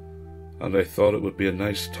 2005, and I thought it would be a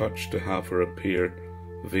nice touch to have her appear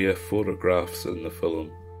via photographs in the film.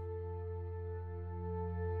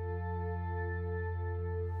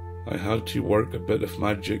 I had to work a bit of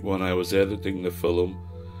magic when I was editing the film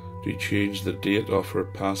to change the date of her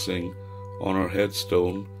passing on her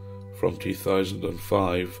headstone from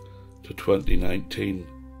 2005 to 2019.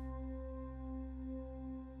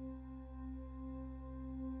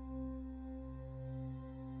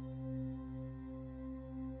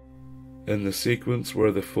 In the sequence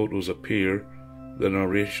where the photos appear, the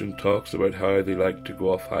narration talks about how they like to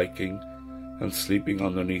go off hiking and sleeping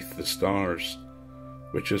underneath the stars,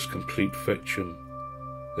 which is complete fiction.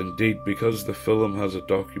 Indeed, because the film has a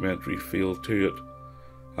documentary feel to it,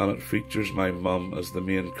 and it features my mum as the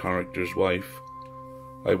main character's wife,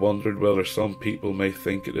 I wondered whether some people may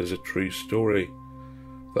think it is a true story,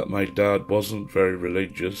 that my dad wasn't very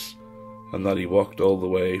religious, and that he walked all the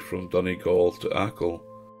way from Donegal to Achill.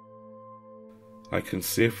 I can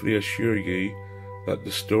safely assure you that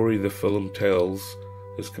the story the film tells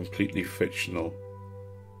is completely fictional.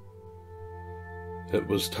 It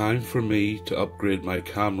was time for me to upgrade my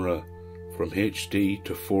camera from HD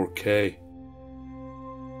to 4K.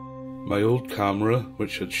 My old camera,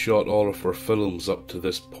 which had shot all of our films up to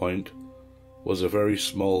this point, was a very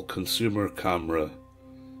small consumer camera.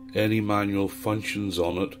 Any manual functions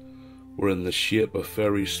on it were in the shape of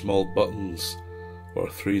very small buttons or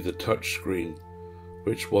through the touchscreen,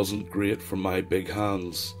 which wasn't great for my big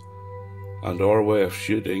hands. And our way of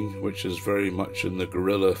shooting, which is very much in the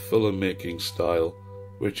guerrilla filmmaking style,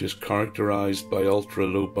 which is characterized by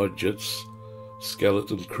ultra-low budgets,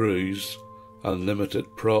 skeleton crews, and limited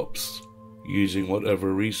props, using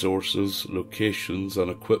whatever resources, locations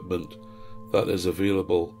and equipment that is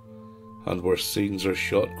available, and where scenes are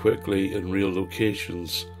shot quickly in real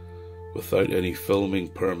locations, without any filming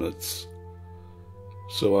permits,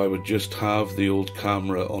 so I would just have the old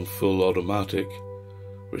camera on full automatic,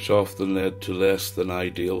 which often led to less than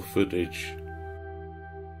ideal footage.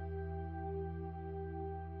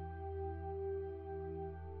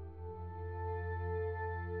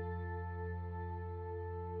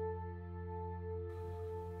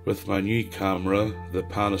 With my new camera, the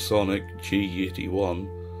Panasonic G81,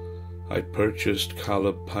 I purchased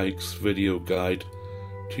Caleb Pike's video guide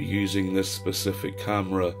to using this specific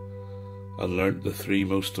camera and learnt the 3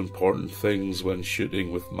 most important things when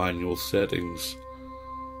shooting with manual settings: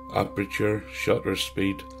 aperture, shutter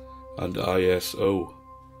speed and ISO.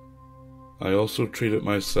 I also treated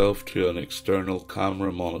myself to an external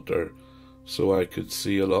camera monitor so I could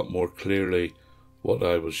see a lot more clearly what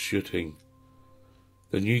I was shooting.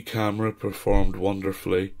 The new camera performed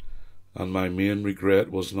wonderfully, and my main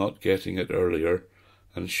regret was not getting it earlier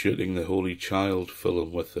and shooting the Holy Child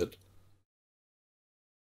film with it.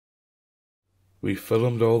 We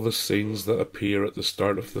filmed all the scenes that appear at the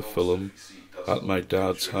start of the film at my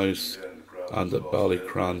dad's house and at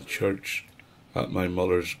Ballycran Church at my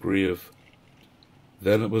mother's grave.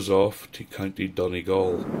 Then it was off to County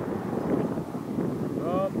Donegal.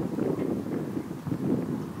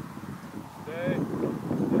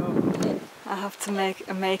 I have to make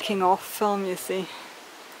a making of film, you see.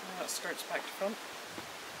 That starts back to front.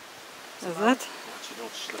 Is it? You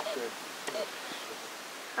don't slip there.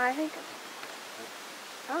 I think,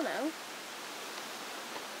 I don't know.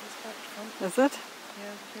 Is it?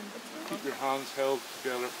 Yeah. Keep your hands held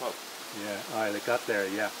together, pup. Yeah, aye, they got there,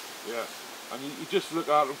 yeah. Yeah. And you just look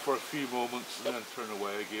at them for a few moments and then turn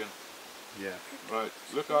away again. Yeah. Right,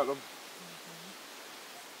 look at them.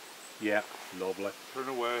 Yeah, lovely. Turn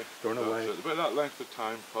away. Turn away. That's it. About that length of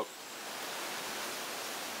time, pup.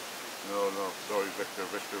 No, sorry, Victor.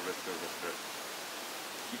 You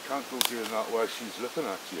can't go doing that while she's looking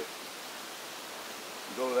at you.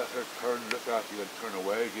 You gotta let her turn, look at you and turn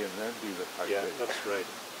away again, then do the high Yeah, kick. that's right.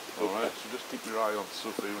 Alright, so just keep your eye on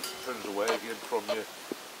Sophie. When she turns away again from you,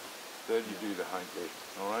 then you do the hanky.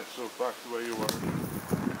 Alright, so back to where you were.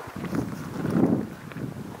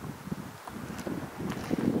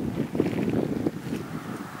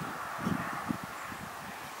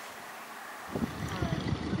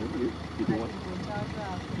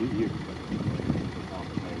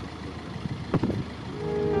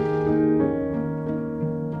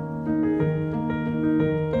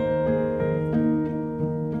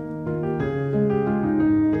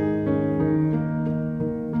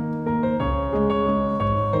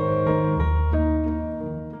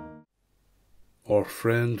 Our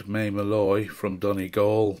friend May Malloy from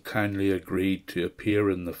Donegal kindly agreed to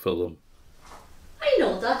appear in the film. I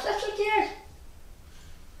know that little girl.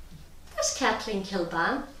 That's Kathleen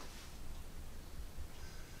Kilbane.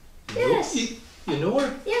 Yes. You know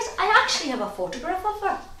her? Yes, I actually have a photograph of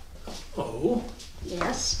her. Oh.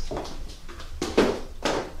 Yes.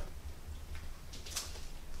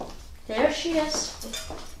 There she is,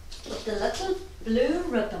 with the little blue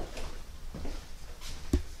ribbon.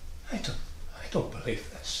 I don't believe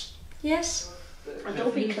this. Yes. And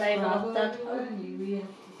don't be climbing up that hill.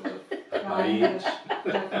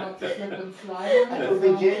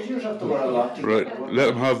 Right, let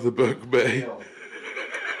him have the book, May.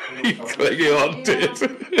 He's clinging on to it.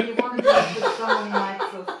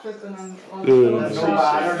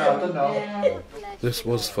 This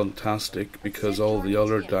was fantastic because all the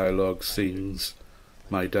other dialogue scenes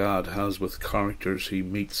my dad has with characters he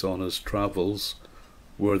meets on his travels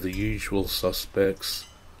were the usual suspects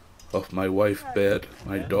of my wife Bed,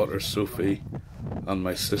 my daughter Sophie, and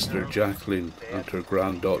my sister Jacqueline and her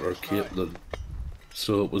granddaughter Caitlin,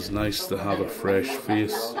 so it was nice to have a fresh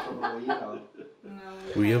face.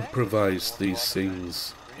 We improvised these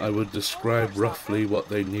scenes. I would describe roughly what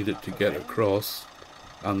they needed to get across,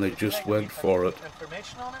 and they just went for it.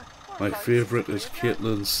 My favourite is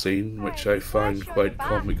Caitlin's scene, which I find quite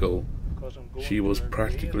comical. She was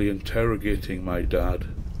practically interrogating my dad.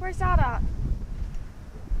 Where's that at?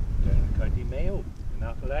 Down in County Mayo, in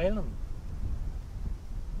Apple Island.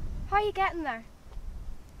 How are you getting there?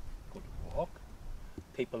 Good walk.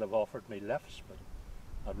 People have offered me lifts, but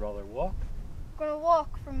I'd rather walk. Gonna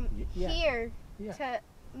walk from here Yeah. to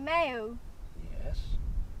Mayo? Yes.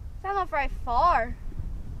 That's not very far.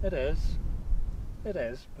 It is. It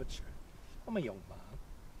is, but sure, I'm a young man.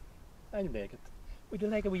 I'll make it. Would you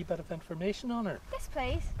like a wee bit of information on her? This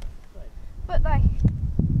place? Right. But like,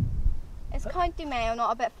 is County Mayo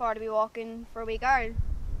not a bit far to be walking for a wee girl?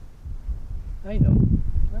 I know,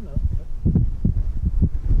 but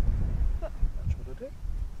that's what I do.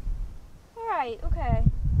 Alright, okay.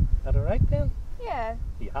 That alright then? Yeah.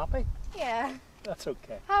 You happy? ya. That's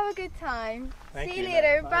okay. Have a good time. Thank See you you,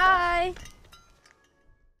 later. Bye. Bye.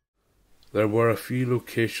 There were a few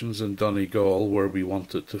locations in Donegal where we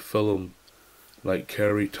wanted to film, like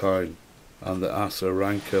Kerrytown and the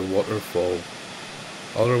Asaranka waterfall.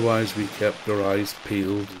 Otherwise we kept our eyes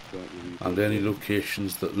peeled, and any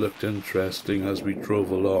locations that looked interesting as we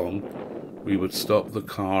drove along, we would stop the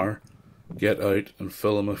car, get out and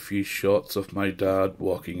film a few shots of my dad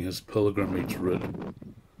walking his pilgrimage route.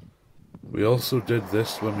 We also did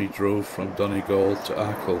this when we drove from Donegal to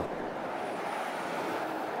Achill.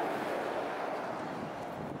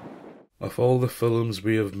 Of all the films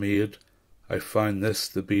we have made, I find this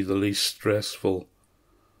to be the least stressful.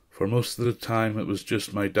 For most of the time it was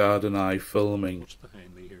just my dad and I filming.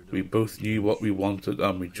 We both knew what we wanted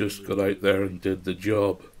and we just got out there and did the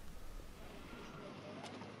job.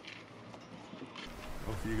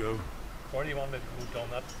 Off you go. Where do you want me to go down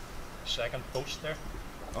that second post there?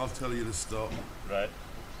 I'll tell you to stop. Right.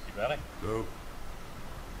 You ready? Go.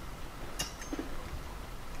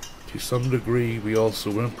 To some degree we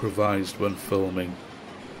also improvised when filming.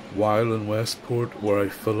 While in Westport, where I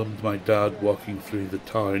filmed my dad walking through the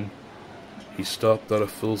town, he stopped at a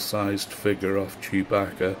full-sized figure of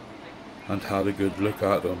Chewbacca and had a good look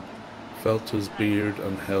at him, felt his beard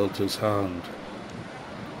and held his hand.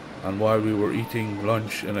 And while we were eating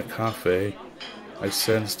lunch in a cafe, I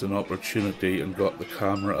sensed an opportunity and got the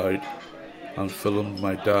camera out and filmed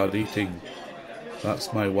my dad eating.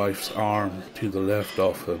 That's my wife's arm to the left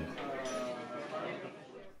of him.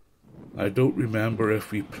 I don't remember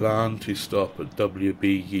if we planned to stop at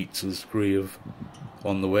W.B. Yeats's grave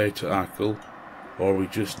on the way to Achill, or we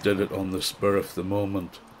just did it on the spur of the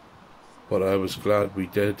moment. But I was glad we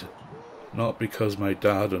did, not because my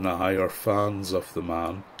dad and I are fans of the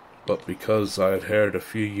man, but because I had heard a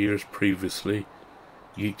few years previously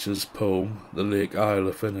Yeats's poem, The Lake Isle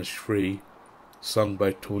of Innisfree, sung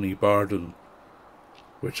by Tony Barden,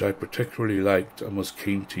 which I particularly liked and was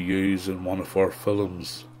keen to use in one of our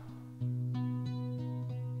films.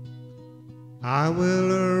 I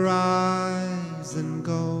will arise and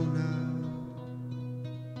go now,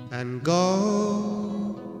 and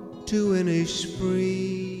go to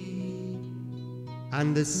Innisfree,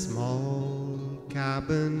 and a small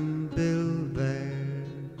cabin build there,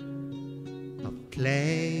 of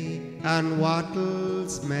clay and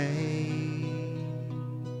wattles made.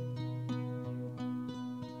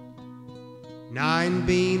 9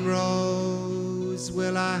 bean rows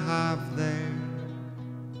will I have there,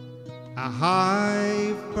 a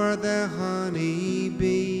hive for the honey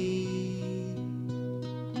bee,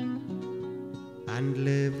 and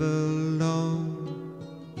live alone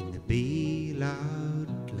in the bee-loud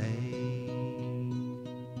glade.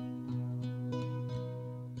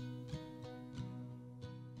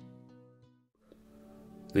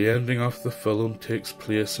 The ending of the film takes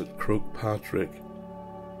place at Croagh Patrick,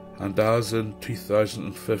 and as in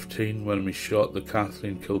 2015 when we shot the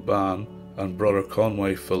Kathleen Kilbane and Brother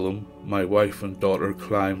Conway film, my wife and daughter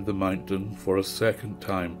climbed the mountain for a second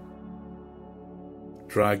time,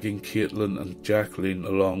 dragging Caitlin and Jacqueline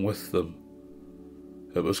along with them.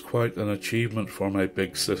 It was quite an achievement for my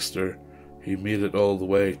big sister, who made it all the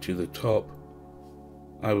way to the top.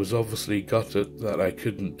 I was obviously gutted that I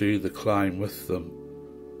couldn't do the climb with them.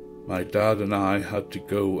 My dad and I had to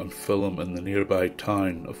go and film in the nearby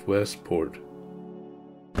town of Westport.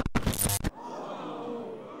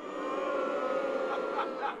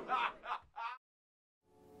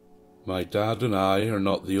 My dad and I are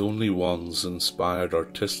not the only ones inspired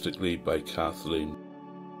artistically by Kathleen.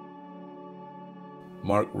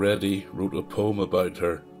 Mark Reddy wrote a poem about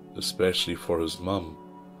her, especially for his mum.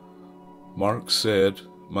 Mark said,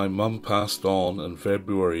 "My mum passed on in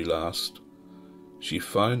February last. She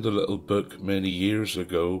found a little book many years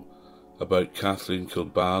ago about Kathleen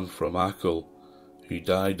Kilbane from Achill, who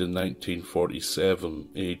died in 1947,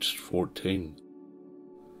 aged 14.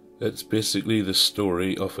 It's basically the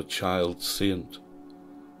story of a child saint.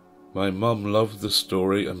 My mum loved the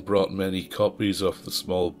story and brought many copies of the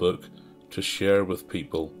small book to share with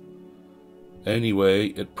people. Anyway,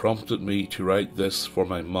 it prompted me to write this for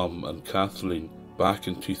my mum and Kathleen back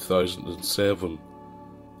in 2007.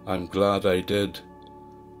 I'm glad I did.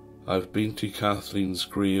 I've been to Kathleen's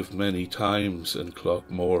grave many times in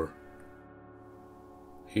Clockmore."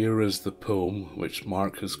 Here is the poem which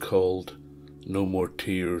Mark has called "No More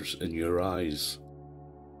Tears in Your Eyes."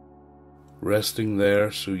 Resting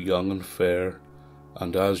there so young and fair,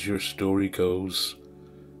 and as your story goes,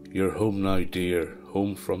 you're home now, dear,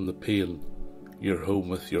 home from the pain, you're home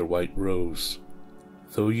with your white rose.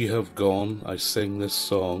 Though you have gone, I sing this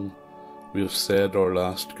song, we have said our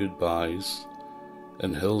last goodbyes.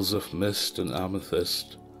 in hills of mist and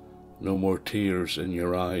amethyst, no more tears in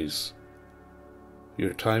your eyes.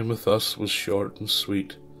 Your time with us was short and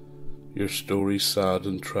sweet, your story sad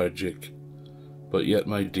and tragic, but yet,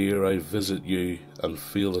 my dear, I visit you and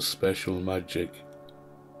feel a special magic.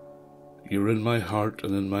 You're in my heart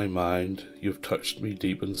and in my mind, you've touched me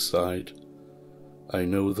deep inside. I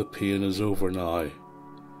know the pain is over now,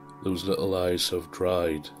 those little eyes have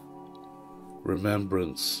dried.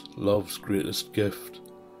 Remembrance, love's greatest gift,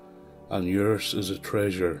 and yours is a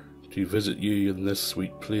treasure. To visit you in this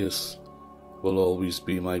sweet place will always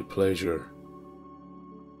be my pleasure.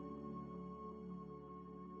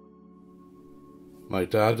 My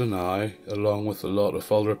dad and I, along with a lot of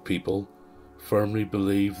other people, firmly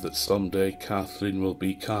believe that someday Kathleen will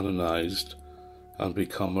be canonized and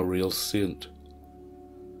become a real saint.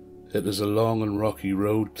 It is a long and rocky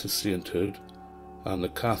road to sainthood, and the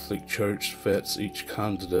Catholic Church vets each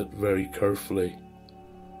candidate very carefully.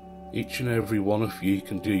 Each and every one of you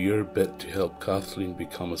can do your bit to help Kathleen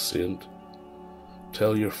become a saint.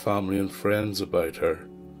 Tell your family and friends about her.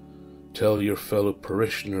 Tell your fellow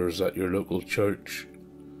parishioners at your local church.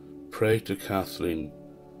 Pray to Kathleen,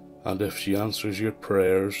 and if she answers your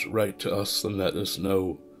prayers, write to us and let us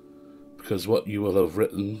know, because what you will have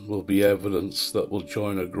written will be evidence that will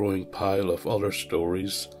join a growing pile of other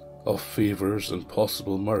stories of favours and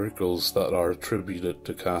possible miracles that are attributed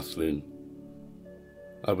to Kathleen.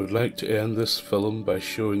 I would like to end this film by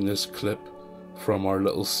showing this clip from our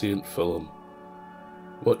Little Saint film.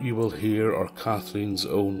 What you will hear are Kathleen's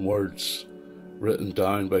own words, written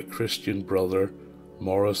down by Christian brother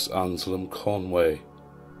Maurice Anselm Conway.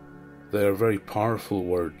 They are very powerful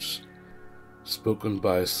words, spoken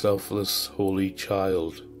by a selfless, holy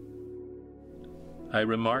child. I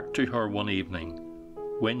remarked to her one evening,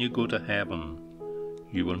 when you go to heaven,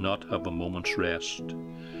 you will not have a moment's rest.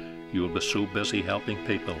 You will be so busy helping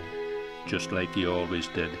people, just like you always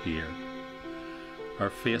did here.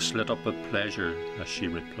 Her face lit up with pleasure as she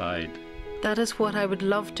replied, That is what I would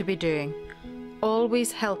love to be doing,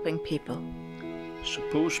 always helping people.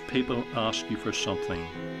 Suppose people ask you for something.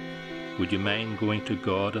 Would you mind going to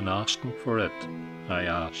God and asking for it? I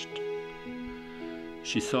asked.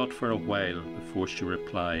 She thought for a while before she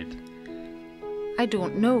replied, I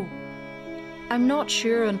don't know. I'm not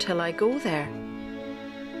sure until I go there.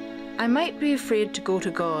 I might be afraid to go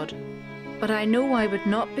to God, but I know I would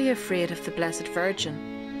not be afraid of the Blessed Virgin.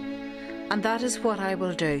 And that is what I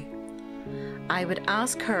will do. I would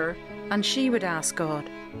ask her, and she would ask God.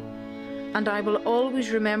 And I will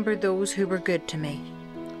always remember those who were good to me.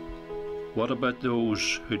 What about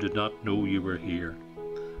those who did not know you were here,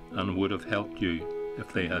 and would have helped you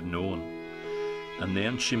if they had known? And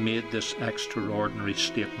then she made this extraordinary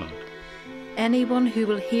statement. Anyone who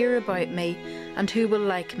will hear about me and who will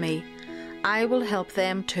like me, I will help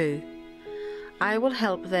them too. I will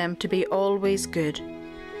help them to be always good.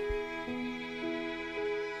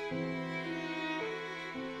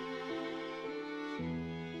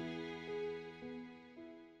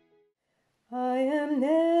 I am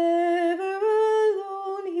never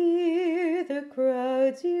alone here, the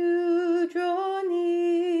crowds you draw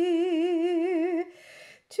near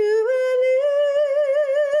to a little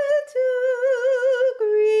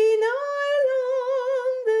green isle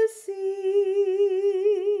on the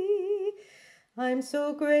sea. I'm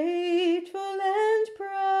so grateful and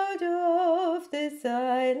proud of this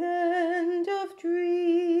island of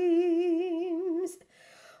dreams.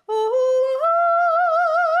 Oh,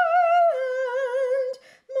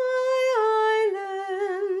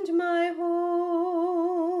 island, my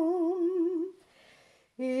home.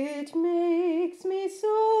 It makes me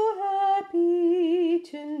so happy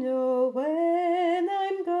to know when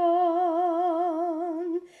I'm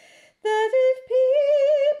gone that if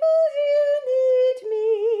people here need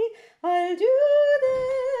me, I'll do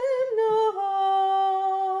them no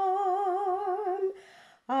harm.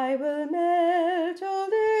 I will melt all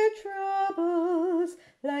their troubles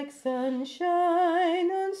like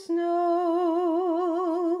sunshine on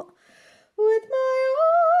snow. With my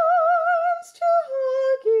arms to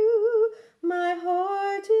hug you, my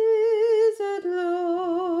heart is aglow.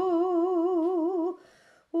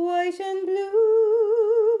 White and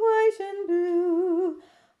blue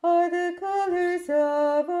are the colors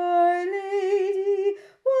of Our Lady.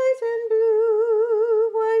 White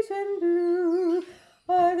and blue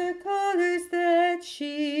are the colors that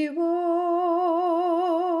she wore.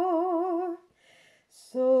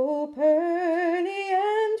 So perfect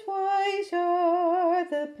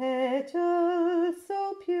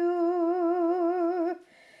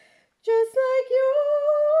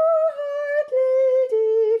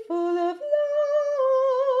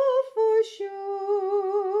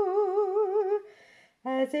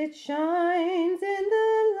as it shines in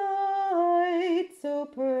the light so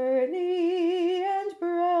pearly and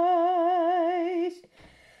bright.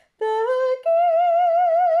 The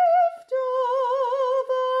gift of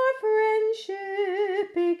our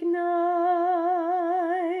friendship ignites.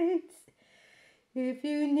 If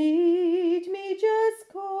you need me, just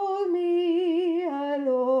call me, I'll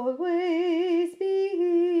always be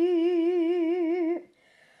here.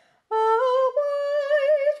 A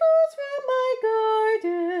white rose from my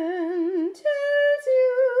garden tells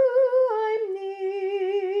you I'm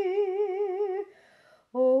near.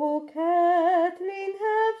 Oh, Kathleen,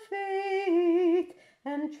 have faith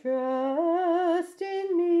and trust in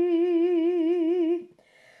me.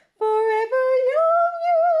 Forever young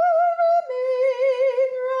you'll remain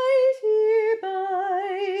right here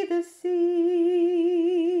by the sea.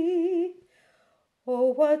 Oh,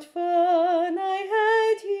 what fun I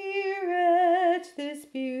had here at this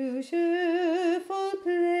beautiful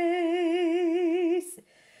place,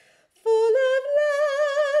 full of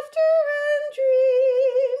laughter and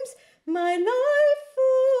dreams, my life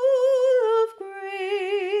full of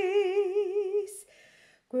grace.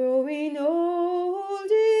 Growing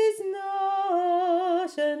old is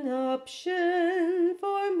not an option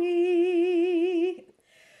for me.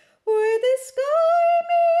 Where the sky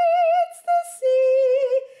meets the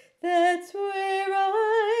sea, that's where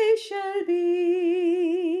I shall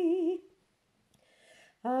be.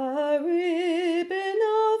 A ribbon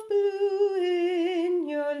of blue in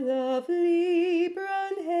your lovely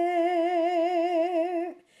brown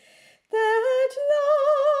hair. That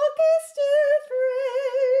lock is still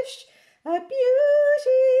fresh, a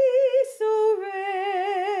beauty so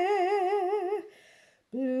rare.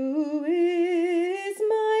 Blue is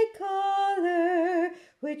my color,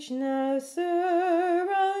 which now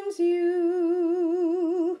surrounds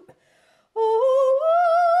you. Oh,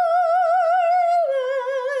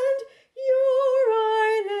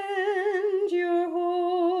 Ireland, your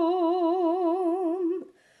home.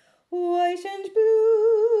 White and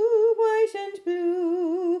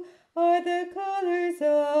blue are the colors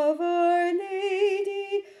of Our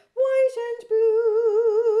Lady. White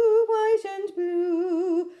and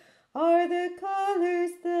blue are the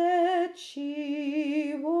colors that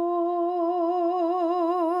she wore.